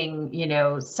graduating, you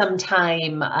know,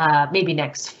 sometime maybe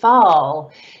next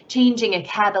fall, changing a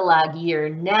catalog year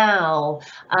now,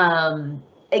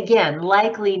 again,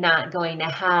 likely not going to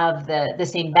have the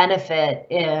same benefit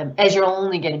as you're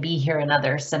only going to be here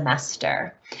another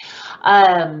semester.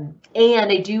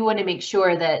 And I do want to make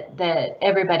sure that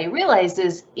everybody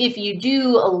realizes if you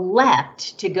do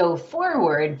elect to go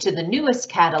forward to the newest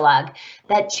catalog,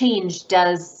 that change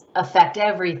does affect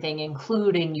everything,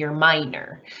 including your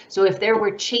minor. So if there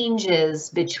were changes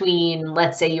between,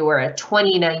 let's say you were a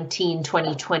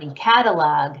 2019-2020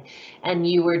 catalog and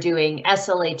you were doing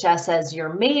SLHS as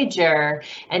your major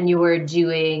and you were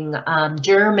doing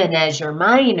German as your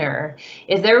minor,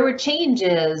 if there were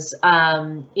changes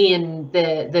in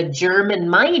the German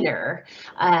minor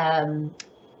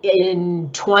in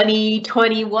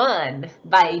 2021,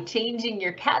 by changing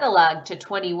your catalog to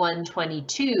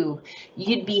 21-22,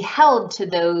 you'd be held to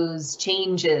those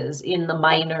changes in the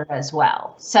minor as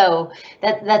well. So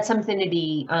that's something to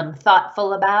be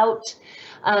thoughtful about.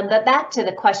 But back to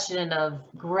the question of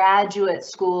graduate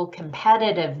school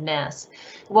competitiveness,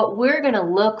 what we're going to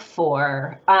look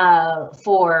for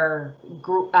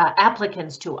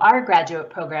applicants to our graduate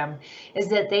program is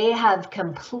that they have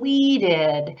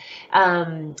completed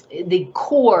the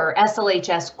core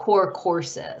SLHS core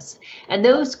courses. And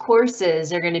those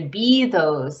courses are going to be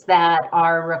those that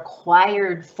are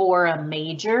required for a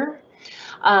major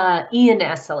in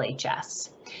SLHS.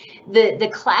 The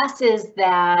classes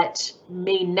that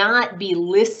may not be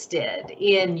listed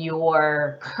in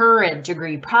your current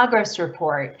degree progress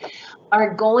report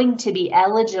are going to be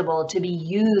eligible to be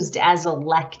used as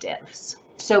electives.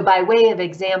 So by way of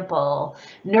example,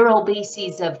 neural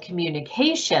bases of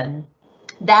communication,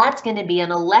 that's going to be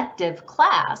an elective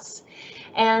class.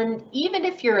 And even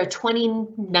if you're a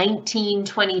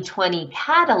 2019-2020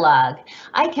 catalog,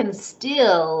 I can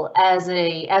still, as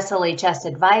a SLHS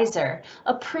advisor,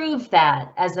 approve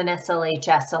that as an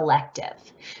SLHS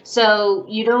elective. So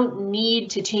you don't need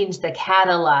to change the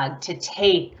catalog to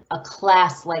take a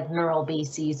class like neural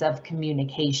bases of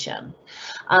communication.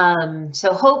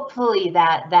 So hopefully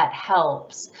that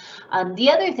helps.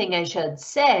 The other thing I should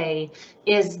say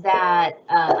is that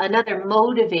another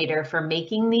motivator for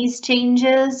making these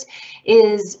changes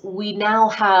is we now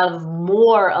have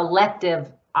more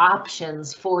elective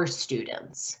options for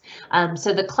students.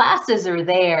 So the classes are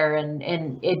there and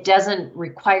it doesn't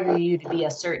require you to be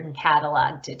a certain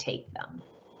catalog to take them.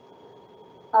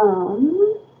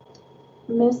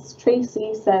 Miss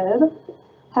Tracy said,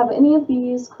 have any of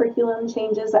these curriculum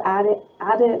changes added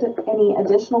any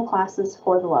additional classes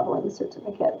for the leveling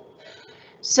certificate?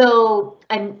 So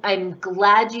I'm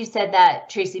glad you said that,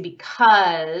 Tracy,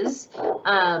 because,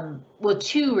 well,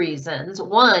 two reasons.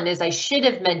 One is I should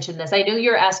have mentioned this. I know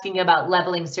you're asking about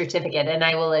leveling certificate, and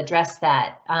I will address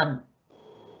that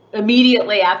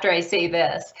immediately after I say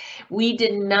this. We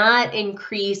did not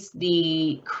increase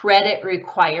the credit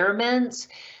requirements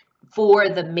for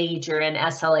the major in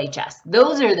SLHS.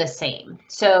 Those are the same.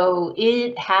 So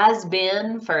it has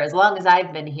been for as long as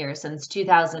I've been here, since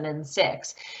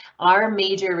 2006. Our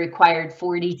major required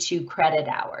 42 credit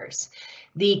hours.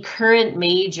 The current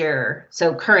major,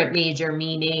 so current major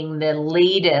meaning the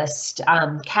latest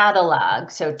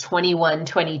catalog, so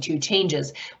 21-22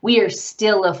 changes, we are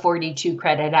still a 42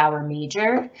 credit hour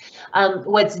major.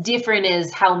 What's different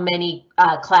is how many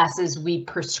classes we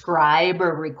prescribe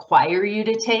or require you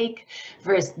to take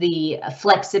versus the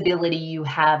flexibility you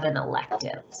have in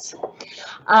electives.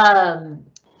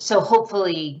 So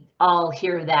hopefully I'll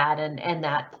hear that and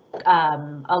that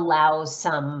allows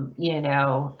some,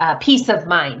 peace of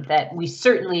mind that we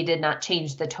certainly did not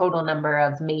change the total number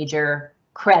of major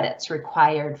credits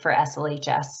required for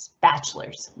SLHS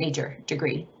bachelor's major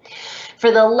degree.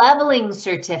 For the leveling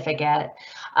certificate,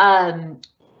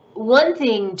 one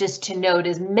thing just to note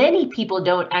is many people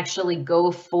don't actually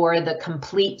go for the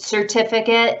complete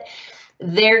certificate.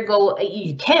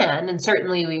 You can, and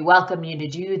certainly we welcome you to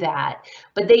do that,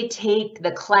 but they take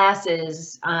the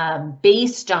classes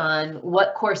based on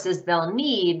what courses they'll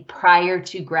need prior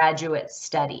to graduate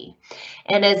study.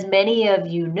 And as many of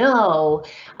you know,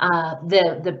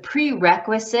 the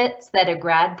prerequisites that a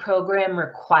grad program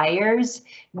requires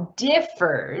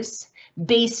differs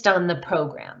based on the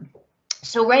program.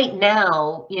 So right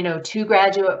now, 2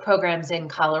 graduate programs in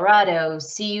Colorado,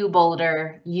 CU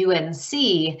Boulder, UNC,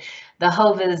 the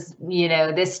hope is,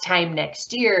 this time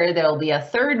next year, there'll be a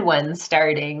 3rd one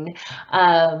starting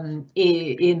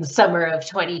in summer of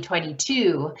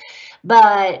 2022.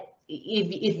 But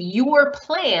if your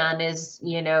plan is,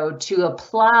 to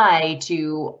apply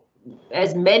to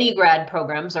as many grad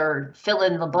programs or fill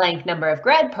in the blank number of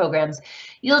grad programs,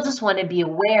 you'll just want to be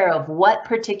aware of what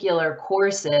particular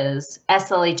courses,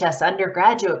 SLHS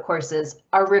undergraduate courses,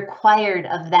 are required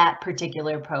of that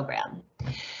particular program.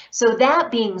 So that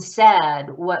being said,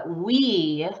 what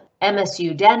we,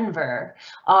 MSU Denver,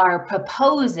 are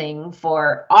proposing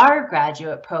for our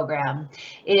graduate program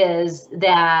is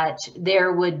that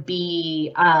there would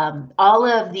be all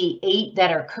of the 8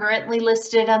 that are currently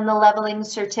listed on the leveling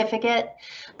certificate,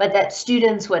 but that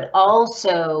students would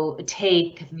also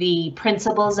take the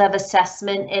Principles of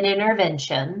Assessment and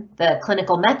Intervention, the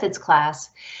clinical methods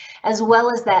class, as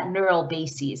well as that neural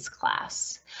bases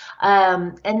class.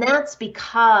 And that's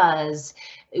because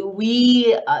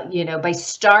we, by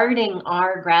starting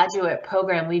our graduate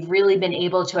program, we've really been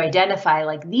able to identify,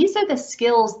 like, these are the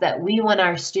skills that we want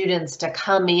our students to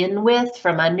come in with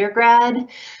from undergrad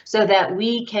so that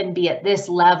we can be at this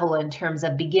level in terms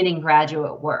of beginning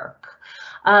graduate work.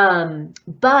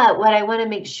 But what I want to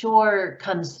make sure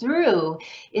comes through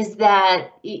is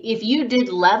that if you did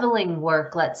leveling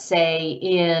work, let's say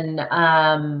in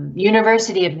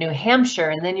University of New Hampshire,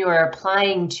 and then you are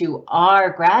applying to our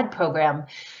grad program,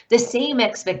 the same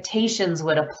expectations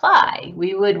would apply.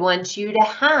 We would want you to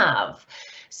have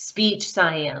speech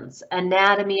science,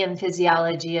 anatomy and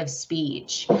physiology of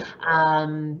speech,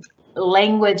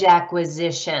 language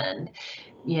acquisition,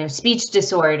 speech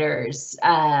disorders,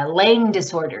 Lang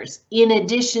disorders, in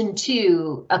addition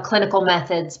to a clinical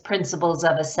methods, principles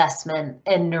of assessment,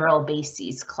 and neural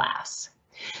bases class.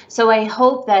 So I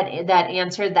hope that that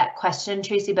answered that question,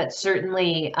 Tracy, but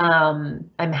certainly I'm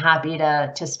happy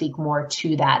to speak more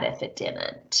to that if it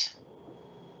didn't.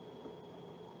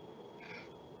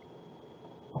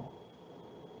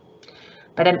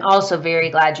 But I'm also very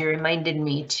glad you reminded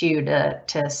me too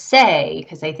to say,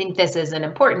 because I think this is an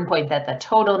important point, that the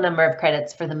total number of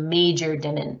credits for the major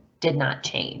did not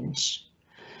change.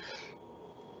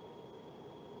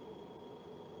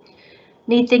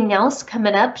 Anything else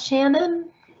coming up, Shannon?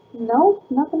 No,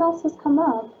 nothing else has come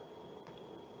up.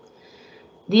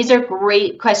 These are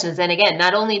great questions. And again,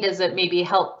 not only does it maybe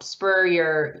help spur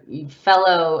your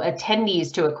fellow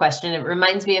attendees to a question, it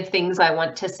reminds me of things I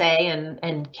want to say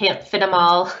and can't fit them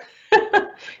all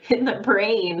in the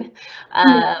brain.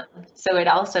 So it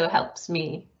also helps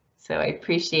me. So I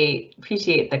appreciate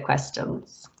the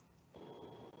questions.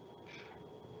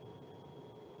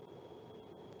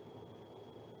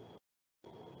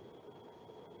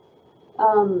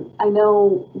 I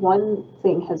know one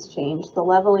thing has changed. The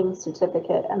leveling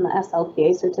certificate and the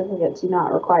SLPA certificate do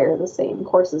not require the same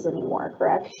courses anymore,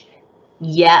 correct?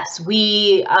 Yes,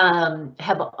 we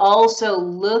have also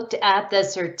looked at the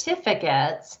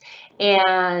certificates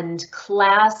and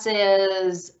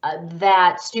classes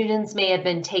that students may have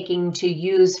been taking to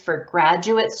use for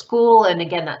graduate school. And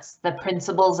again, that's the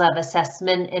principles of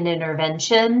assessment and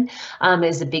intervention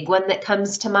is a big one that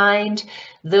comes to mind.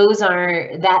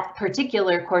 That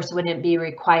particular course wouldn't be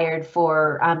required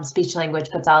for speech language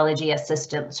pathology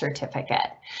assistant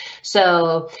certificate.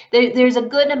 So there's a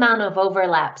good amount of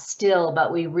overlap still,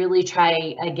 but we really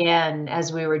try, again,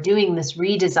 as we were doing this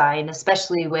redesign,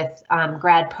 especially with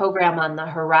grad program on the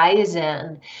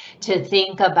horizon, to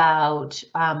think about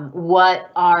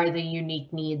what are the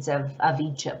unique needs of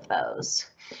each of those.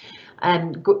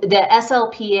 The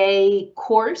SLPA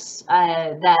course,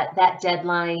 that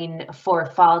deadline for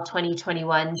fall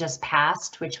 2021 just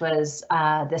passed, which was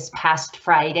this past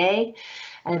Friday.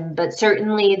 But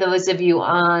certainly those of you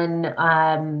on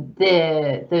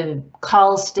the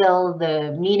call still,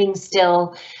 the meeting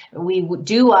still, we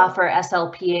do offer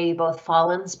SLPA both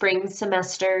fall and spring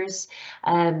semesters.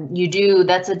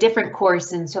 That's a different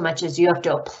course in so much as you have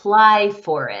to apply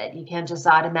for it. You can't just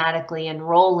automatically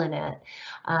enroll in it.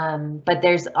 But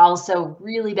there's also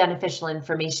really beneficial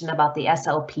information about the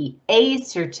SLPA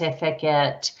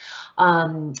certificate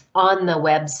on the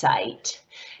website.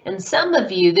 And some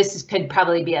of you, could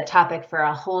probably be a topic for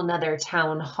a whole nother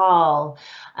town hall,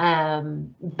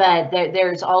 but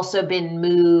there's also been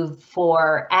move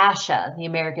for ASHA, the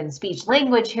American Speech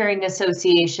Language Hearing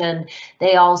Association.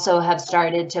 They also have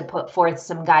started to put forth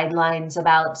some guidelines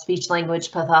about speech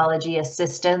language pathology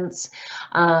assistance.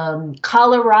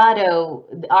 Colorado,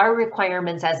 our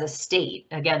requirements as a state,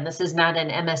 again, this is not an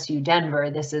MSU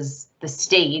Denver, this is the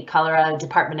state, Colorado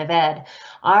Department of Ed.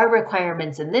 Our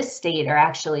requirements in this state are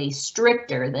actually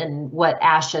stricter than what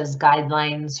ASHA's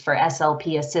guidelines for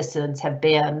SLP assistance have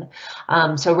been.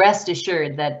 So rest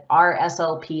assured that our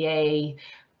SLPA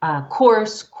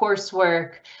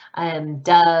coursework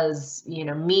does,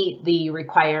 meet the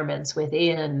requirements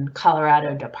within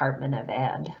Colorado Department of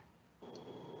Ed.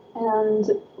 And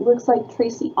looks like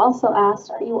Tracy also asked,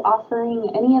 are you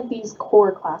offering any of these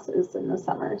core classes in the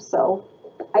summer? So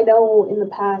I know in the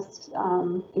past,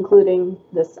 including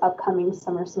this upcoming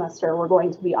summer semester, we're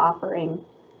going to be offering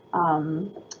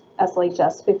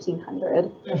SLHS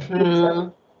 1500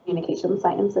 communication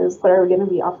sciences, but are we going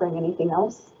to be offering anything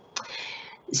else?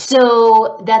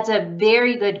 So that's a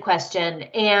very good question.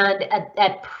 And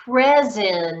at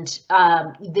present,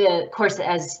 the course,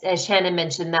 as Shannon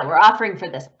mentioned, that we're offering for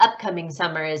this upcoming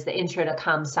summer is the Intro to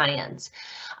Comm Science.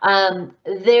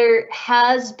 There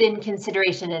has been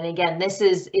consideration, and again,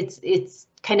 it's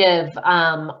kind of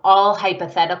all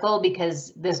hypothetical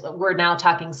because we're now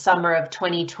talking summer of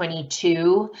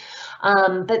 2022.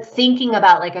 But thinking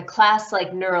about like a class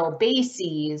like Neural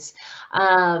Bases,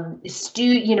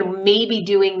 maybe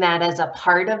doing that as a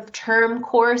part of term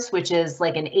course, which is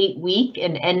like an 8-week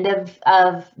and end of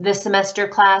the semester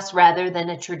class rather than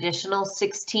a traditional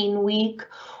 16-week.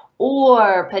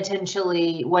 Or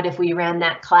potentially, what if we ran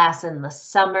that class in the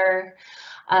summer?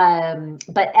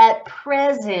 But at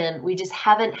present, we just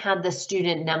haven't had the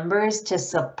student numbers to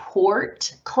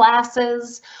support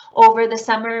classes over the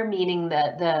summer, meaning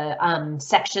that the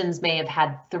sections may have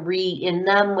had 3 in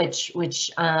them, which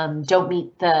don't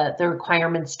meet the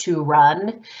requirements to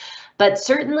run. But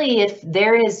certainly if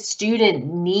there is student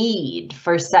need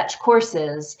for such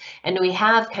courses and we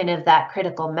have kind of that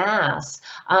critical mass,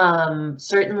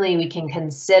 certainly we can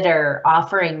consider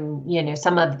offering,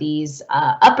 some of these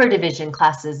upper division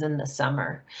classes in the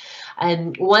summer.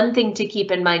 And one thing to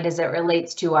keep in mind as it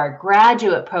relates to our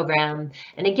graduate program,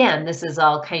 and again, this is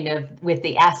all kind of with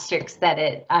the asterisks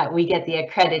that we get the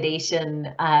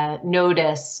accreditation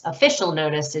official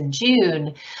notice in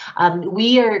June.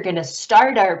 We are going to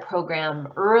start our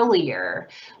program earlier,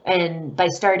 and by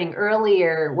starting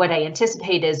earlier, what I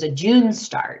anticipate is a June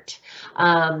start.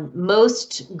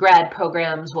 Most grad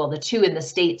programs, well, the 2 in the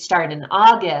state start in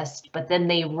August, but then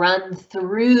they run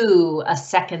through a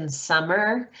second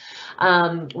summer.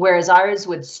 Whereas ours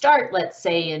would start, let's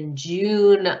say, in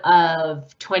June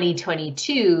of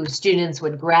 2022, students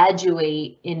would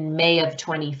graduate in May of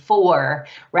 24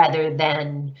 rather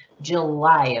than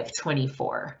July of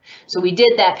 24. So we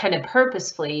did that kind of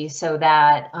purposefully so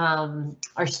that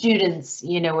our students,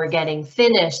 were getting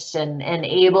finished and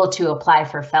able to apply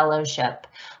for fellowship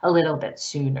a little bit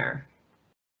sooner.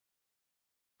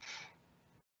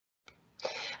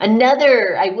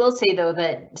 I will say though,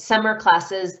 that summer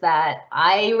classes that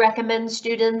I recommend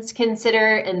students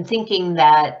consider, and thinking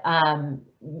that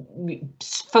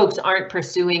folks aren't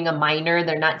pursuing a minor,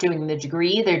 they're not doing the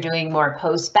degree, they're doing more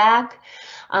post-bac.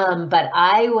 But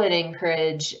I would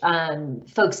encourage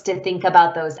folks to think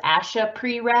about those ASHA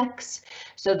prereqs.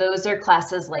 So those are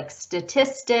classes like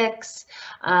statistics,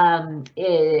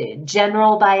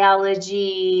 general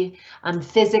biology,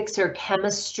 physics or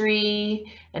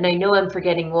chemistry, and I know I'm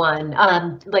forgetting one,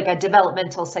 like a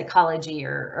developmental psychology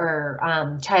or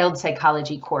child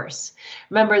psychology course.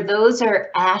 Remember, those are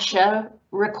ASHA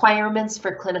requirements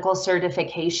for clinical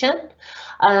certification.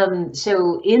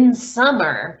 So in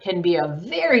summer can be a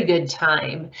very good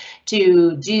time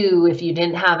to do, if you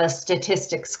didn't have a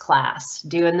statistics class,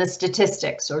 doing the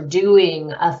statistics or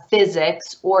doing a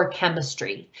physics or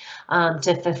chemistry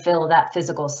to fulfill that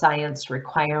physical science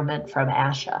requirement from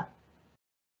ASHA.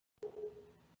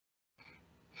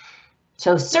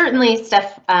 So certainly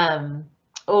stuff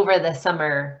over the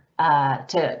summer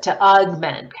to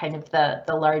augment kind of the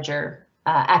larger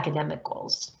academic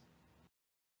goals.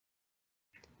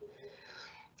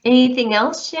 Anything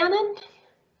else, Shannon?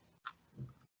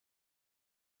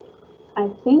 I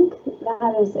think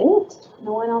that is it.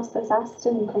 No one else has asked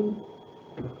anything.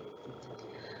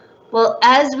 Well,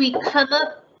 as we come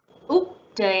up, oh,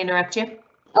 did I interrupt you?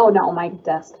 Oh no, my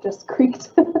desk just creaked.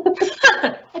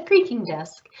 A creaking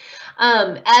desk.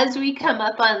 As we come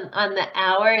up on the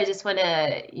hour, I just want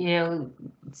to,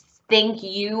 thank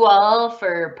you all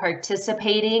for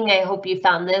participating. I hope you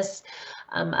found this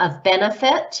of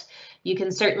benefit. You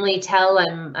can certainly tell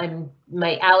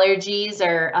my allergies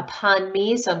are upon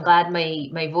me, so I'm glad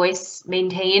my voice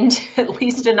maintained at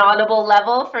least an audible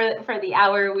level for the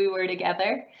hour we were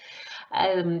together.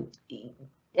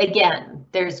 Again,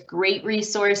 there's great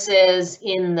resources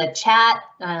in the chat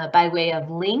by way of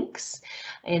links,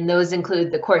 and those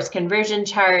include the course conversion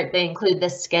chart. They include the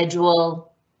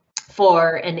schedule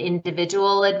for an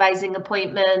individual advising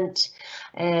appointment.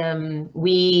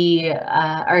 We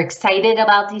are excited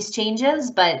about these changes,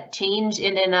 but change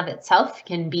in and of itself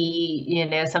can be,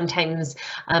 sometimes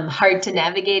hard to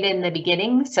navigate in the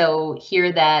beginning. So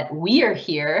hear that we are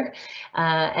here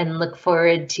and look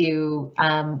forward to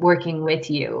working with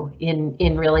you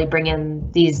in really bringing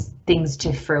these things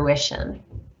to fruition.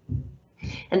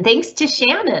 And thanks to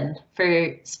Shannon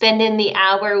for spending the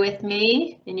hour with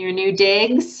me in your new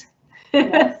digs.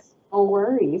 Yes, no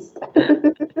worries.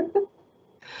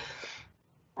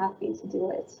 Happy to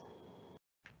do it.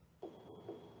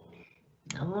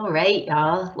 All right,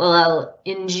 y'all. Well,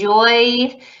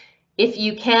 enjoy, if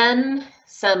you can,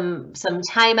 some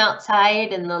time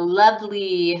outside in the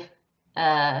lovely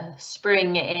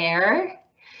spring air,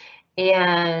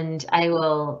 and I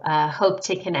will hope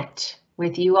to connect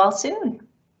with you all soon.